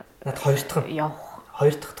цаашаа над хоёр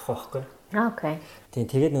дахь тухай байхгүй. Окей. Тийм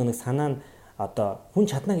тэгээд нэг санаа нь одоо хүн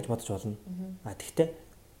чадна гэж бодож болно. Тэгтээ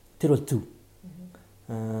тэр бол зөв.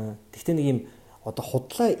 Тэгтээ нэг юм одоо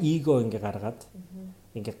худлаа эго ингээ гаргаад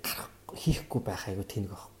ингээ хийхгүй байх айгу тэнэг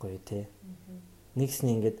байхгүй тий. Нэгс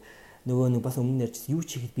нь ингээд нөгөө нэг бас өмнө ярьжсэн юу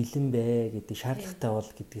ч хийхэд бэлэн бэ гэдэг шаардлагатай бол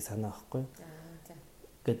гэдгийг санаа байхгүй.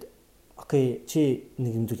 Гэт окей чи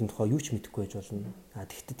нэг юм зүйлийн тухай юу ч мэдэхгүй байж болно.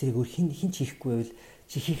 Тэгтээ тэрийг өөр хин ч хийхгүй байвал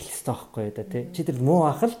чи хийх хэрэгтэй байхгүй да тий. Чи тэр муу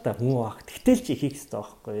ах л да муу ах. Тэгтэл чи хийх хэрэгтэй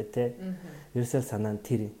байхгүй тий. Ерөөсөө санаа нь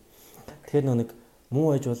тэр. Тэгэхээр нөгөө нэг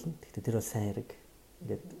муу байж болно. Тэгтээ тэр бол сайн хэрэг.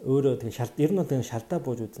 Ингээд өөрөө тэгээ ер нь тэгээ шалдаа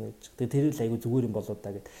бууж үзнэ гэж. Тэгээ тэр л айгүй зүгээр юм болоо да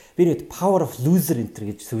гэд. Би нэг power of loser enter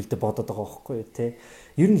гэж сүулдэ бодоод байгаа байхгүй юу те.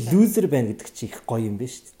 Ер нь loser байна гэдэг чи их гоё юм байна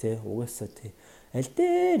шүү дээ те. Угаасаа те. Аль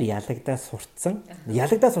дээр ялагдаа сурцсан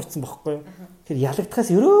байхгүй юу. Тэр ялагдахаас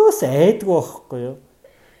ерөөсөө айдгүй байхгүй юу.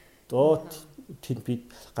 Доо тэр би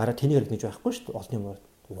гараа тэнийг харагдаж байхгүй шүү дээ. Олны юм.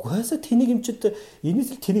 Угаасаа тэнийг юм чид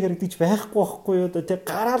энэс л тэнийг харагдаж байхгүй байхгүй юу. Тэ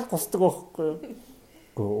гараал гусдаг байхгүй юу.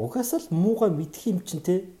 Угаасаа л муугаа мэдх юм чинь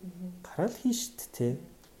те гараал хийн штт те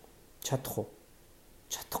чадахгүй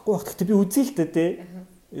байх. Гэхдээ би үзье л дээ те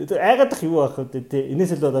айгаадах юу байх вэ те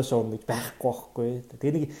энэс л одоо шоу гэж байхгүй байхгүй.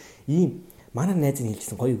 Тэгээ нэг ийм манай найз нь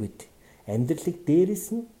хэлжсэн гоё үг байд. Амьдралыг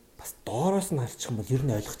дээрээс нь бас доороос нь харчих юм бол ер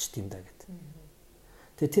нь ойлгочт юм да гэд.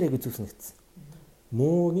 Тэгээ тэр айгу зүгс нэгдсэн.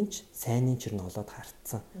 Муугинч сайнын ч ер нь олоод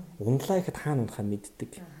харцсан. Ундлаа гэхэд хаана унахаа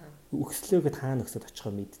мэддэг. Өгслөө гэхэд хаана өсөд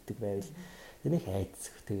очихоо мэддэг байвал энийг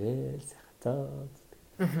хайцсах тэгээл сайхаа.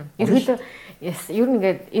 Ерөөдөө ер нь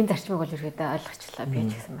ингээд энэ зарчмыг бол ерөөдөө ойлгочлаа. Би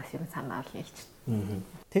ч гэсэн бас юм санаа ол нийлж байна.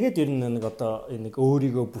 Тэгээд ер нь нэг одоо нэг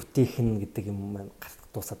өөрийгөө бүтээх нь гэдэг юм маань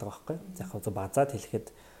дуусаад байгаа байхгүй. За яг хөө базаад хэлэхэд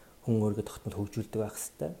хүн өөрийгөө тогтмол хөгжүүлдэг байх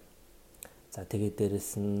хэвээр. За тэгээд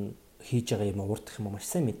дээрэс нь хийж байгаа юм уурдах юм маш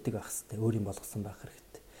сайн мэддэг байх хэвээр. Өөр юм болгосон байх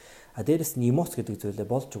хэрэгтэй. Дээрэс нь эмоц гэдэг зүйлээ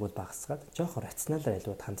болж өгвөл багасгаад жоохон рационалаар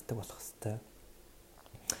аливаад ханддаг болох хэвээр.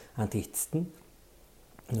 Тэг эцэст нь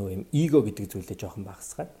нөгөө юм эго гэдэг зүйлээ жоохон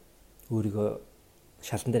багасгаад өөрийгөө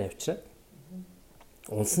шалан дээр авчираад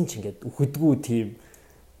унсан ч ингээд үхэдгүү тийм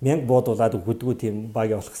мянга буудуулаад үхэдгүү тийм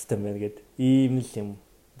баг явуулах хэрэгтэй байна гэд ийм л юм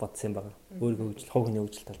бодсон байгаа. Өөрийгөө хөгжил, хог хүний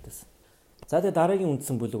хөгжил талаас. За тэгээ дараагийн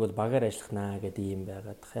үндсэн бүлэг бол багаар ажиллахнаа гэдэг ийм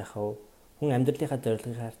байгаад яхаа хүн амьдралынхаа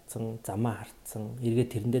зорилгыг харцсан, замаа харцсан,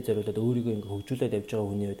 эргээд тэрэндээ зориулаад өөрийгөө ингээд хөгжүүлээд явж байгаа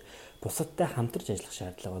хүний үед бусадтай хамтарч ажиллах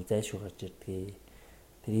шаардлага бол зайлшгүй гарч ирдэг.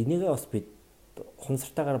 Тэр энийгээ бас бид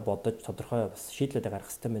хунсартаагаар бодож тодорхой бас шийдлүүдээ гаргах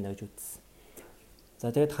хэрэгтэй байна гэж үзсэн.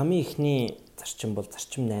 За тэгээд хамгийн ихний зарчим бол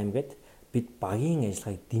зарчим 8 гэдэг бид багийн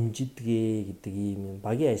ажиллагааг дэмжидгээ гэдэг ийм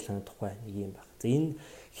багийн ажиллагааны тухай нэг юм байна. За энэ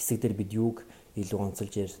хэсэг дээр бид юуг илүү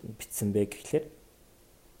онцолж бичсэн бэ гэхлээр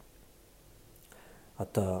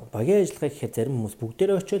одоо багийн ажиллагаа гэхээр зарим хүмүүс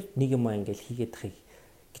бүгдээрээ очиод нэг юм ингээл хийгээд тахыг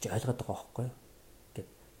гэж ойлгоод байгаа байхгүй юу?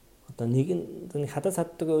 Одоо нэг хадаас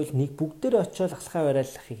хаддаг байвал нэг бүгдээрээ очиод алхаа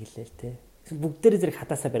бариалахыг хэлээл те. Бүгдээрээ зэрэг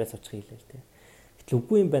хадаасаа бариад суучихыг хэлээл те. Гэтэл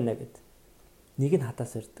үгүй юм байна гэд. Нэг нь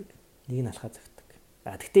хадаас өрдөг, нэг нь алхаа зогтдог.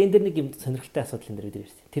 Гэхдээ энэ дэр нэг юм сонирхолтой асуудал энэ дэр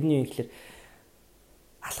ирсэн. Тэрний юм ихлээр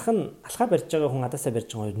алхаа барьж байгаа хүн хадаасаа барьж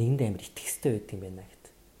байгаа нэгэндээ амар итгэх хэрэгтэй байдаг юм байна гэд.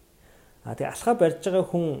 Тэгээ алхаа барьж байгаа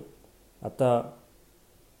хүн одоо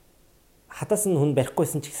хадаас нь хүн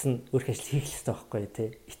барихгүйсэн ч гэсэн өөрх ажил хийх хэрэгтэй байхгүй те.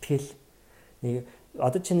 Итгэл нэг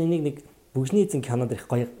одоо чинь энийг нэг бүгжний эзэн кинод их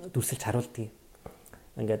гоё дүрсэлж харуулдаг юм.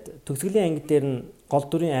 Ингээд төгсгөлийн анги дээр нь гол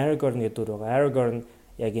дүрийн Aragorn гэдэг дүр байгаа. Aragorn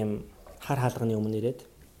яг юм хар хаалганы өмнө ирээд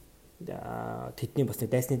тэдний бас нэг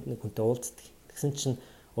дайсны хүнтэй уулздаг. Тэгсэн чинь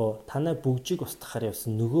танай бүгжийг устгахаар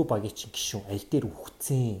явсан нөгөө багийн чинь гişүн аль дээр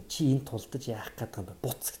үхцэн чи энэ тулдаж яах гээд байгаа юм бэ?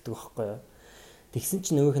 Буц гэдэг байхгүй юу? Тэгсэн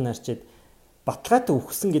чинь нөгөөх нь харчаад баталгаатай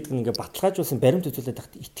үхсэн гэдэг нь ингээд баталгаажуулсан баримт үзүүлээд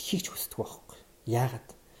тахт итгэхийг ч хүсдэг байхгүй юу? Яагаад?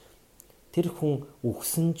 Тэр хүн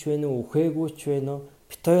үхсэн ч вэ нүү, үхээгүй ч вэ нүү,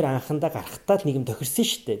 бит хоёр анхандаа гарахтаа л нэг юм тохирсон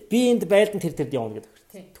шүү дээ. Би энд байлдан тэр явна гэдэг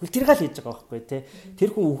тохирсон. Тэгвэл тэр гал хийж байгаа байхгүй тий. Тэр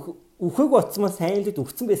хүн Үхэг утсмаа сайн л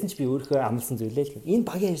өгцөн байсан ч би өөрөө амлсан зүйлээ л. Энэ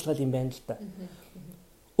багийн ажиллагаа юм байна л да.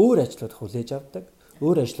 Өөр ажлууд хүлээж авдаг,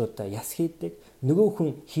 өөр ажлуудаа яс хийдэг, нөгөө хүн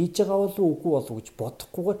хийж байгаа болов уу үгүй болов уу гэж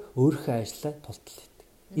бодохгүйгээр өөрийнхөө ажлаа тултал хийдэг.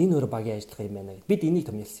 Энэ өөр багийн ажиллагаа юм байна гэд. Бид энийг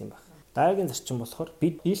томьёолсон юм байна. Дараагийн зарчим болохоор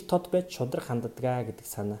бид ил тод байж шудраг ханддгаа гэдэг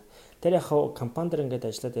санаа. Тэр яг компанидэр ингээд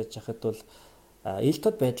ажиллаад яж хахад бол ил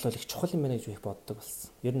тод байдал бол их чухал юм байна гэж их боддог болсон.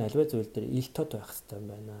 Ер нь аливаа зүйл дээр ил тод байх хэрэгтэй юм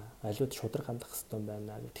байна. Аливаад шудраг хандах хэрэгтэй юм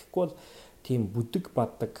байна. Тэгэхгүй бол тийм бүдэг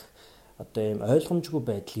баддаг одоо ийм ойлгомжгүй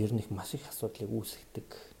байдал ер нь их маш их асуудлыг үүсгэдэг.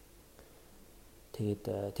 Тэгээд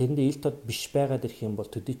тэрэндээ ил тод биш байгаад ирэх юм бол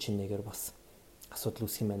төдий чинээгээр бас асуудал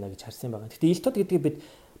үүсэх юм байна гэж харсан байгаа. Гэхдээ ил тод гэдгийг бид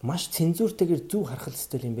маш цензууртэйгээр зөв харах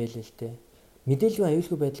хэрэгтэй юм байл л дээ. Мэдээллийн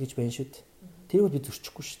аюулгүй байдал гэж байна шүү дээ. Тэрийг бид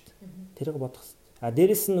зөрчихгүй шүү дээ. Тэрийг бодох хэрэгтэй.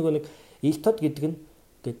 Дээрээс нь нөгөө нэг ил тод гэдэг нь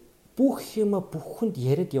ингээд бүх юма бүх хүнд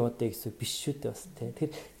яриад яваатай гэсэн биш шүү дээ бас тий.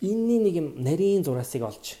 Тэгэхээр энэний нэг юм нарийн зураасыг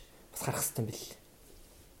олж бас харах хэрэгтэй юм бэл.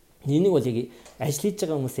 Энийг бол яг ажил хийж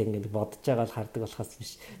байгаа хүмүүс ингэ бодож байгаа л хардаг болохоос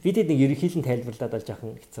биш. Бидэд нэг ерөнхийдөө тайлбарлаад бол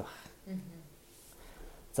жоохон хэцүү байна.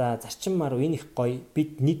 За зарчиммаар энэ их гоё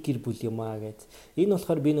бид нэг гэр бүл юм аа гэж. Энэ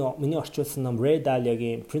болохоор би миний орчуулсан ном Ray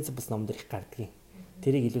Dalio-гийн Principles ном дээр их гардаг юм.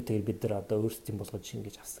 Тэрийг илүүтэйгээр бид нар одоо өөрсдийн болгож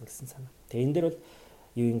шингээж авсан гэсэн санаа. Тэгээ энэ дээр бол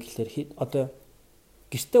юу юм гэхэлэр одоо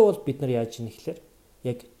гэртээ бол бид нар яаж ийм гэхэлэр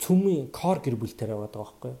яг цөмийн core гэр бүл дээр байгаа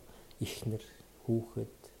байхгүй юу? Эхнэр,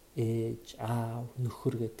 хүүхэд, ээж, аав,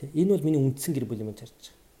 нөхөр гэдэг. Энэ бол миний үндсэн гэр бүл юм гэж харж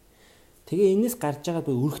байгаа. Тэгээ энэс гарч байгаа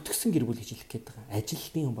би өргөтгсөн гэр бүл гэж хэлэх гээд байгаа.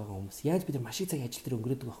 Ажилтны хүн байгаа хүмүүс. Яаж бид нар маш их цаг ажил дээр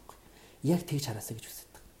өнгөрөөдөг байхгүй. Яг тэгж хараасаа гэж хүсэж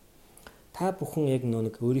байгаа. Та бүхэн яг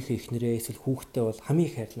нэг өөрийнхөө эхнэрээ эсвэл хүүхдээ бол хамгийн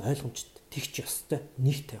их хайрлан ойлгомжтой. Тэгч ёстой.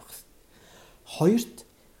 Нэгтэй байх хэрэгтэй. Хоёрт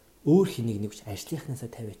өөр хэнийг нэгж ажлынхнаасаа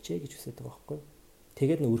тавиач гэж хүсэж байгаа байхгүй.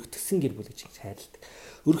 Тэгээд нэг өргөтгсөн гэр бүл гэж хайрладаг.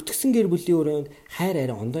 Өргөтгсөн гэр бүлийн өрөөнд хайр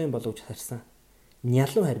арай ондоо юм болов гэж харсан.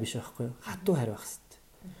 Нялуу хайр биш байхгүй. Хатуу хайр байх хэрэгтэй.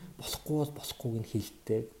 Болохгүй бол болохгүйг нь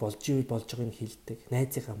хэлдэг, болж ивэл болж байгааг нь хэлдэг,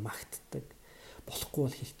 найзыгаа магтдаг, болохгүй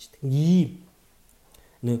бол хэлчихдэг. Ийм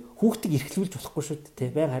нэ хүүхдийг эрхлүүлж болохгүй шүү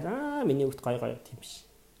дээ. Байгаар миний хүүхд гоё тийм биш.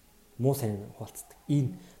 Муу сайн хуваалцдаг.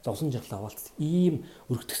 Ийм зовлон жаглаа хуваалцдаг. Ийм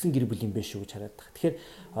өргөтгсөн гэр бүл юм биш шүү гэж хараад байгаа. Тэгэхээр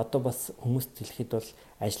одоо бас хүмүүст хэлэхэд бол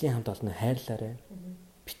ажлын хамт олонны хайрлаарай.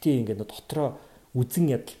 Бити ингээд дотроо үзэн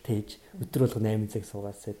ядалтай хийж өдөр болго 8 цаг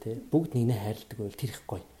суугаасаа тий. Бүгд нэгнээ хайрладаг байвал тэр их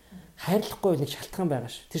гоё. Хайрлахгүй нэг шалтгаан байгаа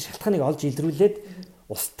ш. Тэр шалтгааныг олж илрүүлээд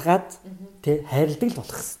устгаад тий хайрладаг л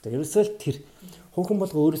болох хэвээр. Ерөөсөө л тэр хүүхэн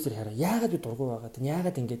болго өөрөөсөө хараа. Яагаад би дургуй байгаад вэ?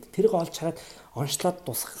 Яагаад ингэж тэрийг олж хараад онцлоод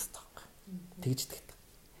дуусгах хэвээр. Тэгж идэгтэй.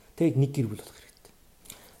 Тэгээд нэг гэр бүл болох хэрэгтэй.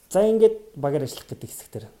 За ингээд багаар ажиллах гэдэг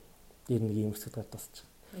хэсэгтэр ер нь ийм хэсэгт дуусчих.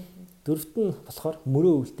 Дөрөвт нь болохоор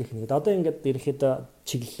мөрөө өвөл техник. Одоо ингээд ерөөхдөө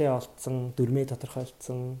чиглэлээ олцсон, дүрмээ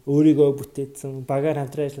тодорхойлцсон, өөрийгөө бүтээсэн, багаар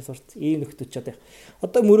хамтран ажиллаж сурцсан ийм нөхдөч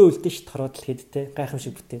одоо мөрөө өвөлтэй ш тороод л хэд те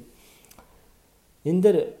гайхамшиг бүтээн. Энэ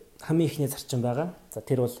дээр хамгийн ихний зарчим байгаа. За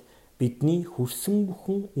тэр бол бидний хөрсөн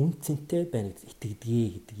бүхэн үн цэнтэй байна гэж итгэдгээ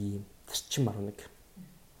гэдэг ийм зарчим марга нэг.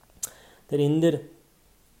 Тэр энэ дээр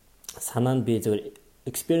санаа нь би зөв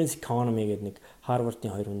experience economy гэдэг нэг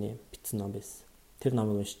Harvard-ийн 2 хүний бичсэн ном байсан. Тэр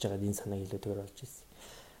номыг уншиж байгаад энэ санааг илүүтэйгээр олж ирсэн.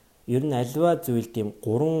 Ер нь альва зүйлд ийм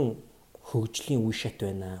 3 хөгжлийн үе шат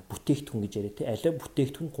байна. Бүтээгдэхүүн гэж яриа тий. Аливаа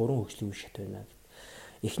бүтээгдэхүүн 3 хөгжлийн үе шат байна гэдэг.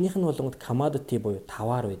 Эхнийх нь болгонд commodity буюу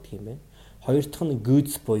товар байдаг юм байна. Хоёр дахь нь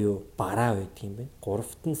goods буюу бараа байдаг юм байна.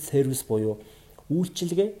 Гуравт нь service буюу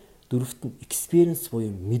үйлчилгээ, дөрөвт нь experience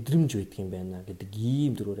буюу мэдрэмж байдаг юм байна гэдэг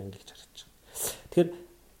ийм дөрвөр ангилж харж байгаа. Тэгэхээр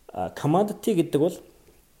commodity гэдэг бол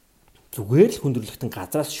зүгээр л хүндрэлтэн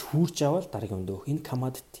газраас шүүрж аваад дараагийн өндөө энэ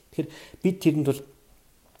commodity. Тэгэхээр бид тэрэнд бол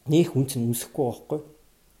нөх үнц нь үсэхгүй байхгүй.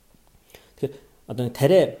 Тэгэхээр одоо нэг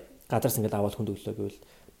тариа газраас ингээд аваад хүнд өглөө гэвэл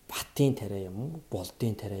батын тариа юм уу,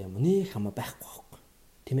 болдын тариа юм уу нөх хамаа байхгүй байхгүй.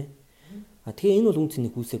 Тийм ээ. Тэгээ энэ бол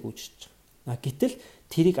үнцний хүүсээ гүйж байгаа. Гэтэл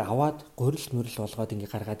тэрийг аваад гурил мөрөл болгоод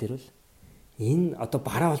ингээд гаргаад ирвэл энэ одоо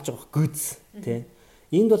бараа болж байгаа гүз тийм.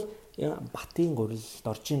 Энд бол батын гурил,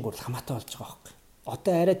 доржийн гурил хамаатай болж байгаа байхгүй.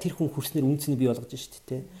 Одоо арай тэр хүн хүрснээр үнцний бий болгож штэ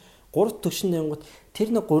тий. 3 төвшин ангууд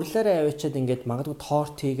тэр нэг гурлаараа аваачаад ингээд магадгүй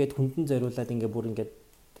торт хийгээд хүндэн зориулаад ингээд бүр ингээд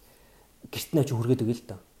гэрт навч хүргээд өгөө л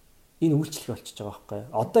доо. Энэ үйлчлэг болчихж байгаа байхгүй.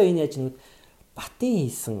 Одоо энэ яаж нэг батын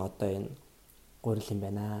хийсэн одоо энэ гурил юм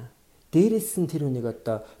байна. Дээрээс нь тэр хүнийг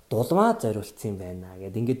одоо дулмаа зориулсан юм байна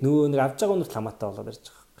гэд ингээд нөгөө нэг авж байгаа нь хамаатай болоод ирж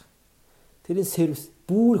байгаа байхгүй. Тэрийн сервис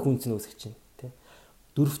бүр их үнц нь үүсгэж байна тий.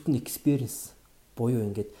 Дөрөвт нь experience буюу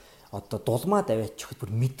ингээд одоо дулмаад аваачих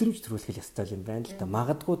бүр мэдрэмж төрүүлэх ёстой юм байна л да.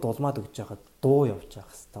 Магадгүй дулмаад өгч байхад дуу явж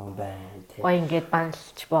явах ёстой юм байна тий. Ой ингээд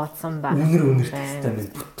баглж бооцсон ба. Үнэр ёстой юм.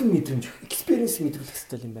 Бүтэн мэдрэмж experience мэдрүүлэх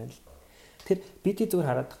ёстой юм байна л. Тэр бидний зүгээр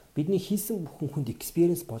хараад бидний хийсэн бүхэн хүнд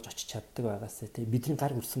experience болж очиж чаддаг байгаасаа тий бидний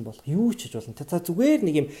гар хүрсэн болох юу ч хийж болно. За зүгээр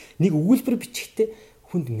нэг өгүүлбэр бичихтэй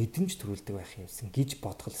хүнд мэдрэмж төрүүлдэг байх юмсан гэж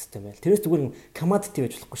бодгол өстэй байл. Тэрээс зүгээр commodity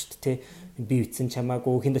байж болохгүй шүү дээ тий. Би үтсэн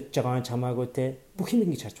чамаагүй хинд очиж байгаа чамаагүй тий. Бүх юм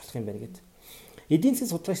ингэж харж болох юм байна гэдэг. Эдийн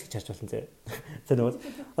засгийн судлаач гэж харж болно зэ. За нэг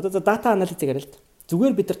одоо за дата анализ яриа л да.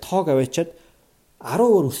 Зүгээр бид нар тоог аваачаад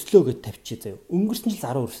 10 өрслөө гэж тавьчих заяа. Өнгөрсөн жил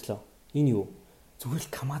 10 өрслөө. Энэ юу? Зүгээр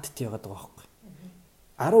л commodity байгаад байгаа байхгүй.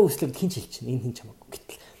 10 өрслөг хин ч хэлж чинь энэ хин чамаагүй.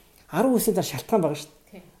 Гэтэл 10 өрсөний дараа шалтгаан байгаа шүү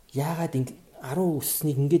дээ. Яагаад 10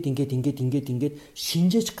 өрснийг ингээд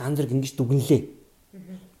шинжээж ганц зэрэг ингэж дүгнэлээ.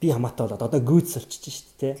 Би хамаатай болоод одоо гүйц болчихж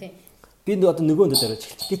шүү дээ тий. Би одоо нөгөөндөө зориулж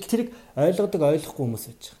эхэлчих. Гэтэл тэрийг ойлгохгүй хүмүүс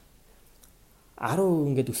байж байгаа. 10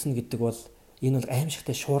 ингээд өснө гэдэг бол энэ бол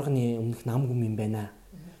аимшигтай шуурганы өмнөх нам гүм юм байна.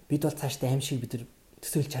 Бид бол цаашдаа аимшиг бид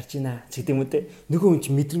төсөөлж харж байна ч гэдэг юм үү те. Нөгөө хүн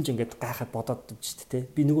чинь мэдрэмж ингээд гайхаад бодоод дөвчтэй те.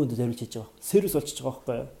 Би нөгөөндөө зориулж хийж байгаа. Сервис болчихж байгаа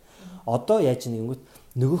байхгүй юу? Одоо яаж нэгэнгүүт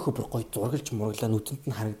нөгөөхөө бүр гоё зургалж мурглаа нүдэнд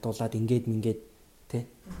нь харагдуулаад ингээд те.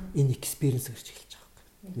 Энэ экспириенс гэрч эхэлж байгаа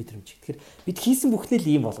байхгүй. Мэдрэмж. Тэгэхээр бид хийсэн бүхнээ л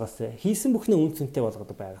ийм болгоосай. Хийсэн бүхнээ үн цэнтэй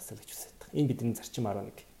болгодог байгаасаа л гэж үсэж байгаа. Энэ бидний зарчим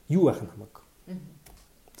 11. Юу байх нь хамаагүй.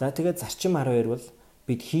 За тэгээд зарчим 12 бол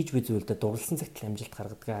бид хийж буй зүйлдээ дурласан цагт амжилт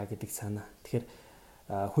гаргадаг гэдэг санаа. Тэгэхээр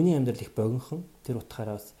хүний амьдрал их богинохон тэр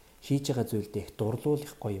утгаараа бас хийж байгаа зүйлдээ их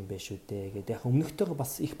дурлуулах гоё юм байна шүү дээ гэдэг. Яг өмнөхтэйгээ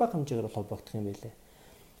бас их бага хэмжээгээр холбогдох юм байлээ.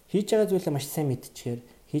 Хийж байгаа зүйлээ маш сайн мэдчихээр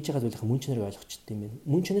хийж байгаа зүйлийн мөн чанарыг ойлгочтой юм байна.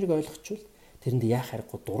 Мөн чанарыг ойлгочвол тэрэнд яах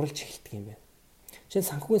аргагүй дурлж эхэлдэг юм байна. Жишээ нь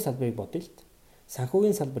санхүүгийн салбарыг бодъё л д.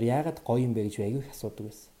 Санхүүгийн салбар яагаад гоё юм бэ гэж аягүй их асуудаг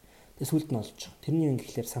байсан. Тэгээ сүлд нь олж. Тэрний юм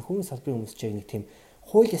гэхэлэр санхүүгийн салбарын хүмүүс ч яг нэг тийм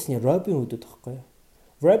хууль ёсны Robin Hood байхгүй юу?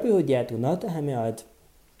 Robin Hood яадаг надад хамын ойд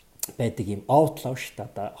байдаг юм outlaw шүү дээ.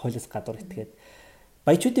 Одоо хуулиас гадуур итгээд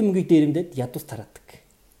баячуудын мөнгийг дээрэмдээд ядус тараадаг.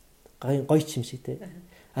 Гоё ч юм шиг те.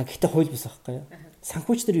 А гэхдээ хууль бус байхгүй юу?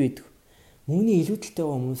 Санхүүч нар юу гэдэг? Мөнгөний илүүдэлтэй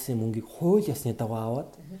байгаа хүмүүсийн мөнгийг хууль ёсны дагуу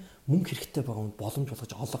аваад мөнгө хэрэгтэй байгаа хүнд боломж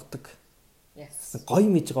болгож олгодог. Гоё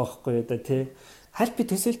мэдж байгаа байхгүй юу да тий. Хальт би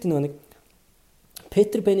төсөөлт нэг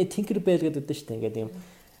Петр Бэний Tinkerbell гэдэг үү шүү дээ. Ингээд юм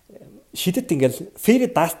шидэт ингээл фэри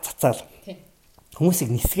даст цацаал.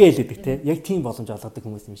 Хүмүүсийг нисгээлэдэг те. Яг тийм боломж олгодог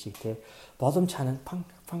хүмүүс юм шиг те. Боломж ханаа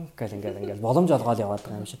панк гэл ингээл боломж олгоод яваад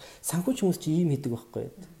байгаа юм шиг. Санхүүч хүмүүс чи ийм хийдэг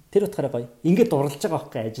байхгүй. Тэр утгаараа гоё. Ингээд дурлж байгаа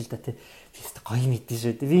байхгүй ажилда те. Би өөртөө гоё мэдэн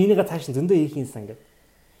шүү. Би энийгээ цааш зөндөө хийх юмсан ингээд.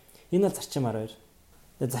 Энэ бол зарчим 12.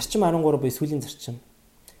 Зарчим 13 буюу сүүлийн зарчим.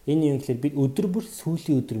 Энэ юм гэхэлэр бид өдөр бүр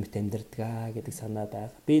сүүлийн өдөр мэт амьдардаг гэдэг санаа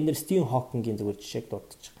байга. Би энэ Стивен Хокингийн зүгээр жишээг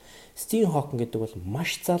дурдчих. Стивен Хокинг гэдэг бол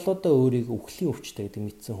маш залуудаа өөрийгөө үхлийн өвчтэй гэдэг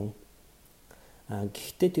мэдсэн хүн.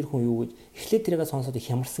 Гэхдээ тэр хүн юу гэж эхлээд тэрийг сонсоод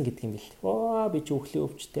хямарсан гэдэг юм бэл. Би чи үхлийн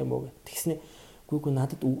өвчтэй юм уу гэх. Тэгснэ гүйгүй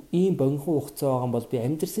надад ийм богинохон хугацаа байгаа юм бол би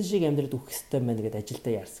амьдрсан шиг амьдраад үхэх хэрэгтэй байна гэдээ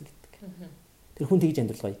ажилдаа яарсан гэдэг. Тэр хүн тэгж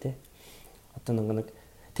амьдрал гоё те. Одоо нэг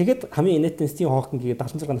тэгэд хамгийн инээдтэй Стивен Хокингийг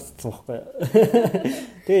 76 настай байхгүй.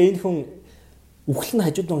 Тэгээ энэ хүн үхэл нь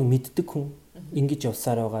хажууд нэг мэддэг хүн ингэж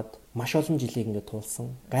явсаар байгаад маш олон жилийг ингэ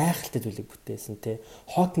туулсан. Гайхалтай зүйлийг бүтээсэн те.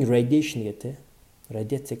 Hawking radiation гэдэг те.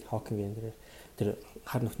 Радиацийг Hawking гэнээр тэр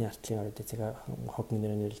хар нүхний артлын радиацийг Hawking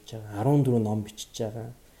нэрээр нэрлэж байгаа. 14 ном бичиж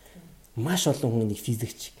байгаа. Маш олон хүн нэг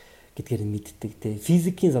физикч гэдгээр мэддэг те.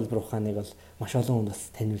 Физикийн салбар ухааныг бол маш олон хүн бас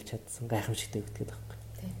танилж чадсан. Гайхамшигтай гэдэг байхгүй.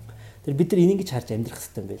 Тэр бид нар энийг гэж харж амьдрах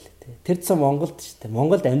хэрэгтэй юм байл те. Тэр цаа Монголд шүү дээ.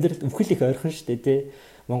 Монголд амьдрал үхэл их ойрхон шүү дээ те.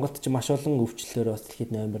 Монголд ч маш олон өвчлөлөөр бас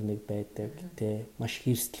дэлхийд номер 1 байдаг те. Маш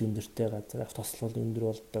хэрсэл өндөртэй газар, тослол өндөр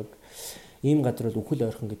болдог. Ийм газар бол үхэл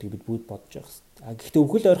ойрхон гэдэг бид бүгд бодож явах хэрэгтэй. Гэхдээ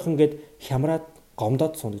үхэл ойрхон гэд хямраад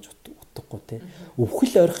гомдоод суун гэж утгагүй те.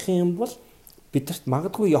 Үхэл ойрхон юм бол бидэрт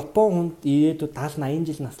магадгүй Япон хүнд ирээдүйд 70 80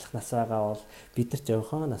 жил наслах нас байгаа бол бидэрт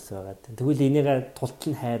жоохон нас байгаа. Тэгвэл энийгээ тултал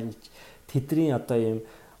нь хайрлаж тэдний одоо ийм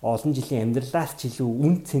олон жилийн амьдралаас ч илүү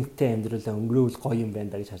үн цэнтэй амьдралаа өнгөрөөвөл гоё юм байна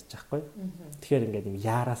да гэж харж байхгүй. Тэгэхээр ингээд юм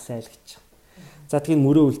яараасай л гэж. За тэгээд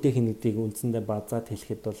мөрөө үлдээх нэгдийг үндсэндээ базаад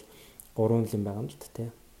хэлэхэд бол 3 юм байгаа юм л тэ.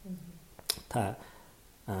 Та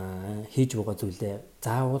хийж байгаа зүйлээ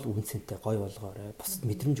заавал үн цэнтэй гоё болгоорой. Бусад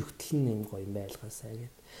мэдрэмж өгтөл нь юм гоё юм байлгаасай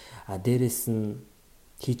гэдэг. Дээрэс нь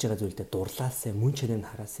хийж байгаа зүйлдээ дурлаасай, мөн чанарыг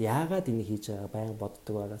хараасай. Яагаад энийг хийж байгаа байнга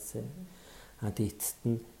боддог байгаасай. Тэгээд эцэст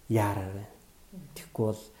нь яараарай. Тэгэхгүй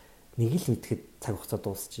бол нэг л мэдхэд цаг хугацаа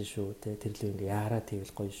дуусчих шүү те тэр л ингээ яараа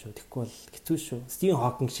тэгвэл гоё шүү. Тэгэхгүй бол хэцүү шүү. Стивен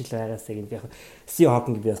Хокинг шиг л байгаасаа гэнэ яг Стивен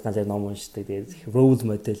Хокинг би бас ганц ном уншдаг. Тэгээд role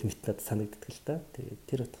model мэт надад санагддаг л та. Тэгээд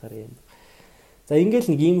тэр утгаараа юм. За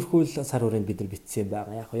ингээл нэг иймэрхүү сар хүрээнд бид нар битсэн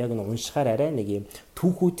байгаа. Яг нэг уншихаар арай нэг юм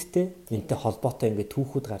түүхүүдтэй энтэй холбоотой ингээ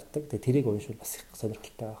түүхүүд гардаг. Тэгээд тэрийг уншвал бас их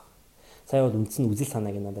сонирхолтой байх. Сая бол үндсэн үзэл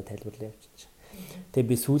санааг надад тайлбарлаа явчих. Тэгээд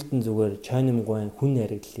би сүүлд нь зүгээр Чойнмгойн хүн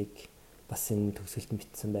яриглалыг бас энэ төгсгөлд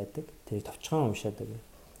бичсэн байдаг. Тэгээ товчхон уншаад байгаа.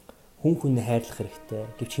 Хүн хүнээ хайрлах хэрэгтэй,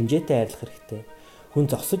 гэвч хэмжээтэй хайрлах хэрэгтэй. Хүн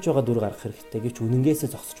зогсож байгаа дүр гаргах хэрэгтэй, гэвч үнэнгээсээ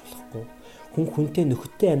зогсож болохгүй. Хүн хүнтэй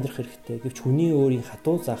нөхөдтэй амьдрах хэрэгтэй, гэвч хүний өөрийн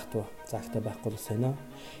хатуу заагтай байхгүй л сонио.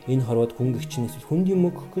 Энэ хорвоод хүн гэгч нь эсвэл хүнд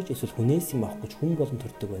юм өгөх гэж эсвэл хүнээс юм авах гэж хүн болон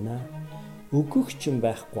төрдөг байна. Өгөх ч юм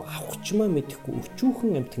байхгүй, авах ч юм мэдэхгүй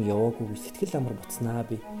өчүүхэн амтан яваагүй сэтгэл амар буцнаа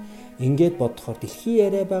би. Ингээд бодохоор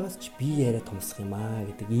дэлхийн яриа байгаас ч би яриа томсох юм аа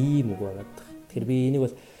гэдэг ийм үг байгаад. Тэгэхээр би энийг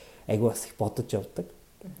бол айгүй бас их бодож явдаг.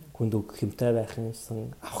 Хүнд өгөх юмтай байх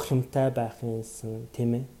юмсан, авах юмтай байх юмсан,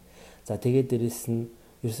 тийм ээ. За тэгээд дээрэс нь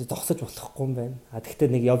ерөөсө зогсож болохгүй юм байна.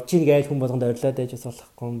 Тэгтээ нэг явж ийн гээл хүн болгонд орилоод байж бас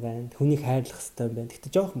болохгүй юм байна. Хүнийг хайрлах хэрэгтэй юм байна.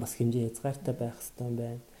 Тэгтээ жоохон бас хэмжээ хязгаартай байх хэрэгтэй юм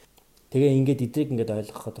байна. Тэгээ ингээд эдрийг ингээд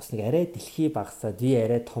ойлгоход бас нэг арай дэлхий багасаад би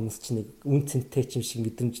арай томсч нэг үн цэнтэй ч юм шиг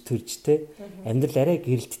мэдрэмж төрж тэ амьдрал арай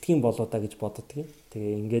гэрэлтдэг юм болоо да гэж боддог.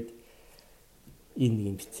 Тэгээ ингээд энэ нэг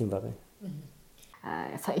юм битсэн байгаа юм.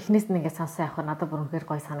 Эхнээс нь ингээд сонсоо явах надад бүр үнэхээр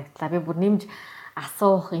гоё санагдлаа. Би бүр нэмж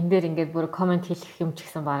асуух энэ дээр ингээд бүр комент хийх юм ч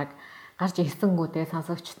гэсэн баг гарч ирсэнгүү тэгээ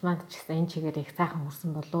сонсогчд маань ч гэсэн энэ чигээр их сайхан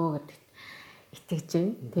хүрсэн болоо гэдэг итгэж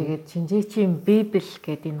байна. Тэгээд Шинжээчийн Библи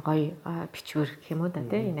гэдэг энэ гоё бичвэр гэх юм уу да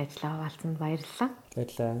тийм энэ ажлаа хаваалцсанд баярлалаа.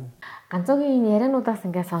 Баярлалаа. Ганцоогийн энэ яриануудаас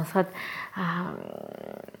ингээд сонсоход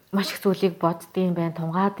маш их зүйлийг боддtiin байна,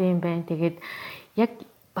 тунгаадtiin байна. Тэгээд яг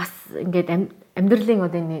бас ингээд амьдралын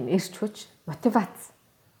одоо энэ эрч хүч, мотивац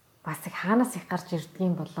бас их хаанаас их гарч ирдэг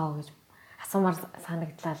юм болоо гэж асуумаар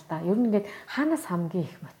санагдлаа л да. Ер нь ингээд хаанаас хамгийн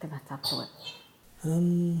их мотивац авдаг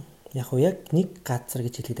вэ? Яг уу яг нэг газар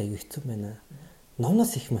гэж хэлээд аюу хэцүү байна.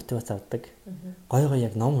 Номноос их мотивац авдаг. Гой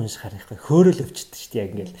яг ном унших харахгүй хөөрөл өвчтөг шүү дээ.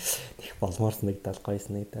 Яг ингээл их болмоор санагдал, гоё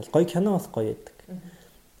санагдал. Гоё кино бас гоё байдаг.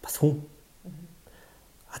 Бас хүн.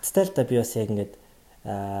 Аттай л да би бас яг ингээд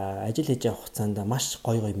ажил хийж явах хугацаанд маш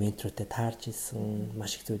гоё ментортой таарж исэн,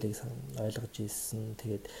 маш их зүйлийг ойлгож исэн.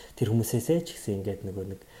 Тэгээд тэр хүмүүсээсээ ч гэсэн ингээд нөгөө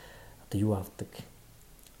нэг одоо юу авдаг.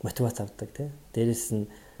 Мотивац авдаг тий. Дээрээс нь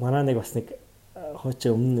манай нэг бас нэг хооч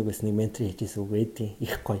өмнө нэгээс нэг ментор хийжсэн үг ээдийн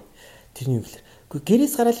их гоё. Тэрний үг л. Гэхдээ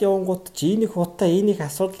гэрээс гараад явангууд чи энийг хутаа энийг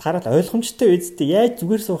асуудал хараад ойлгомжтой үздэй яаж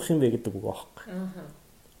зүгээр суух юм бэ гэдэг үг аахгүй.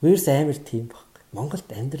 Вэрс амар тийм баг. Монголд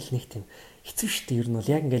амьдрал нэг тийм хэцүү шттэ ер нь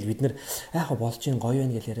бол яг ингээл бид нар яахаа болж ин гоё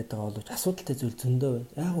байна гэж яриад байгаа боловч асуудалтай зүйл зөндөө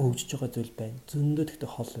байна. Яахаа хөгжиж байгаа зүйл байна. Зөндөө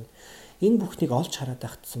тэгтээ хол байна. Энэ бүхнийг олж хараад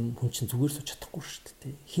ахтсан хүн чинь зүгээр сууж чадахгүй шүү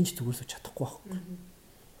дээ. Хинч зүгээр сууж чадахгүй байхгүй.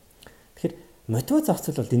 Тэгэхээр мотивац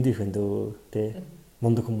авцал бол дэндээ их байна дөө тий.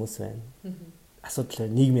 Мундаг хүмүүс байна. Асуудал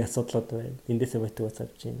нийгмийн асуудлууд байна. Эндээсээ мотивац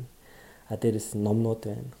авч байна. Дээрээс номнууд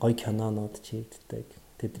байна. Гоё кинонууд чийддэг.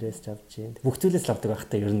 Тэдрээс ч авч байна. Бүх зүйлээс л авдаг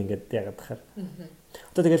байхтай ер нь ингээд яагаад тахаар.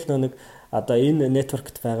 Одоо тэгэл нэг одоо энэ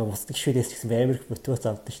networkт байгаа бусдыг шивээс гэсэн амар их мотивац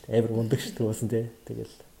авдаг шүү дээ. Амар мундаг шүү дээ уусан тий.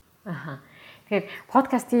 Тэгэл. Тэгэхээр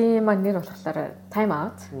подкастын маань нэр болохоор time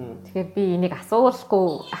out. Тэгэхээр би энийг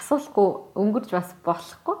асуулахгүй өнгөрч бас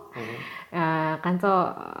болохгүй.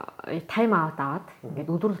 Ганцоо time out аваад ингээд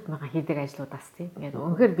өдөр тутмынхаа хийдэг ажлуудаас тийм ингээд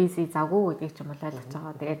өнөхөр биси завгүй гэдгийг ч юм уу ойлгож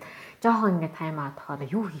байгаа. Тэгээд жоохон ингээд time out авахаар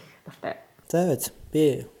юу хийх дуртай. За байц.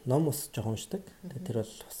 Би ном ус жоохон уншдаг. Тэр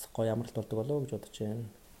бол бас гоё амралт болдог болоо гэж бодож байна.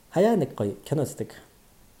 Хаяа нэг гоё кино үздэг.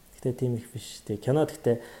 Гэтэ тийм их биш. Тэг кино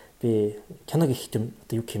гэхдээ би киног их тийм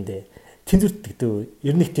одоо юу гэмдэ тэнцвэрдэг дөө.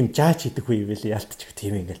 Ер нь их тийм жааж хийдэг үе ивэл яалтчих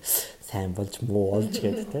тийм ингээл сайн болж муу болж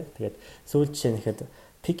гэдэг те. Тэгээд сүүл жишээ нэхэд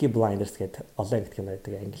Peaky Blinders гэдэг олон англи кино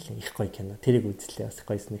байдаг англи их гоё кино. Тэрийг үзлээ бас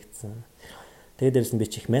гоё санагдсан. Тэгээд дээрээс нь би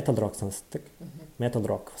чих metal rock сонсдог. Metal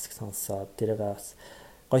rock бас сонсоод тэрийг бас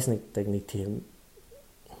гоё санагддаг нэг тийм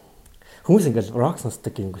хүмүүс ингээл rock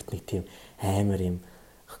сонсдог гингүүт нэг тийм амар юм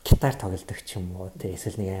гитар тоглодог ч юм уу те.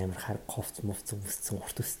 Эсвэл нэг амар хар говц мовц өмссөн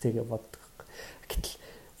урт өстэйгээ боддог. Гэтэл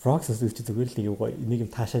rock сонсдог чи зүгээр л нэг юм гоё нэг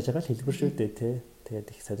юм таашааж байгаа л хэлбэр шүү дээ те. Тэгээд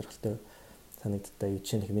их сонирхолтой санагддаг. Юу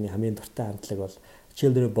чинь миний хамгийн дуртай хамтлаг бол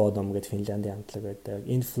Children of Bodom гэдэг Финляндийн хамтлаг байдаг.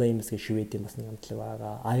 In Flames гэдэг Шведийн бас нэг хамтлаг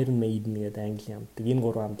байгаа. Iron Maiden гэдэг Английн хамтлаг. Энэ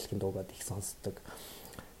гурван хамтлагийн дуугаад их сонсдог.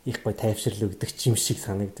 Их гоё тайвшрал өгдөг юм шиг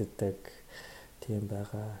санагддаг. Тийм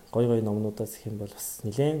байгаа. Гоё номнуудаас их юм бол бас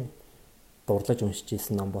нэлээд дурлаж уншиж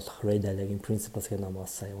ирсэн ном болох Ray Dalio-гийн Principles гэх номоос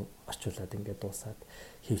сая орчуулад ингээд дуусаад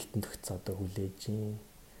хэвлэлтэн төгсөө одоо хүлээж юм.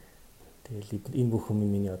 Тэгэл энэ бүх хүмүүс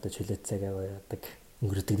миний одоо чөлөөт цаг аваадаг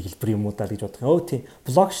өнгөрөдөг хэлбэр юм уу даа гэж бодох. Өө тийм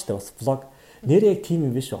блог штэ бас блог. Нэр яг тийм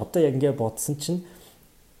юм биш. Одоо яг ингээд бодсон чинь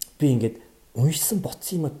би ингээд уншсан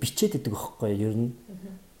ботсон юмаа бичээд идэг байхгүй юу ер нь.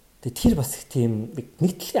 Тэгээ тэр бас их тийм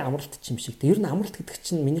нэг талын амралт ч юм шиг. Тэгээ ер нь амралт гэдэг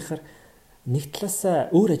чинь минийхаар нэг талаасаа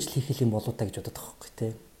өөр ажил хийх юм болоо та гэж боддог байхгүй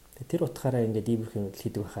тий. Тэгээ тэр утгаараа ингээд иймэрхүү юм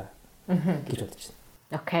хийдэг байхаа гэж бодож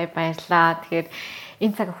байна. Окей, баярлалаа. Тэгэхээр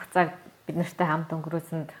энэ цаг хугацааг бид нартай хамт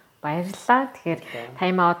өнгөрөөсөнд Баярлалаа. Тэгэхээр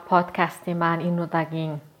Time Out podcast-ийн маань энэ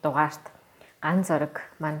удаагийн дугаарт Ган Зориг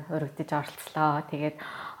маань өргөдөж оролцлоо. Тэгээд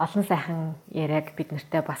олон сайхан яриаг бид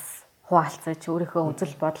нартэй бас хуваалцаж, өөрийнхөө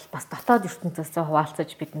үзэл бодол бас дотоод ертөнцөөсөө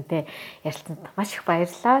хуваалцаж бидэнтэй ярилцсанд маш их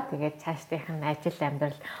баярлалаа. Тэгээд цаашдынх нь ажил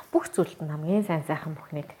амьдрал бүх зүйлд нь хамгийн сайн сайхан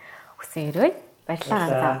бүхнийг хүсэн өрөөе.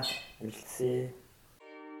 Баярлалаа. Үйлцээ.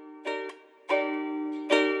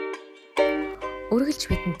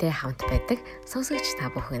 Үргэлж бидэнтэй хамт байдаг сонсогч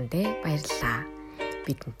та бүхэндээ баярлалаа.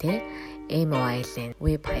 Бидэнтэй MOIL-ийн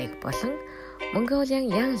веб хаяг болон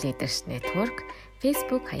Mongolian Young Leaders Network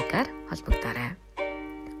Facebook хаягаар холбогдорой.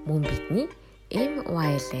 Мөн бидний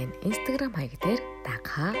MOIL-ийн Instagram хаяг дээр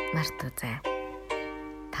дагахаа мартаоцай.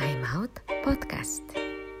 Time Out Podcast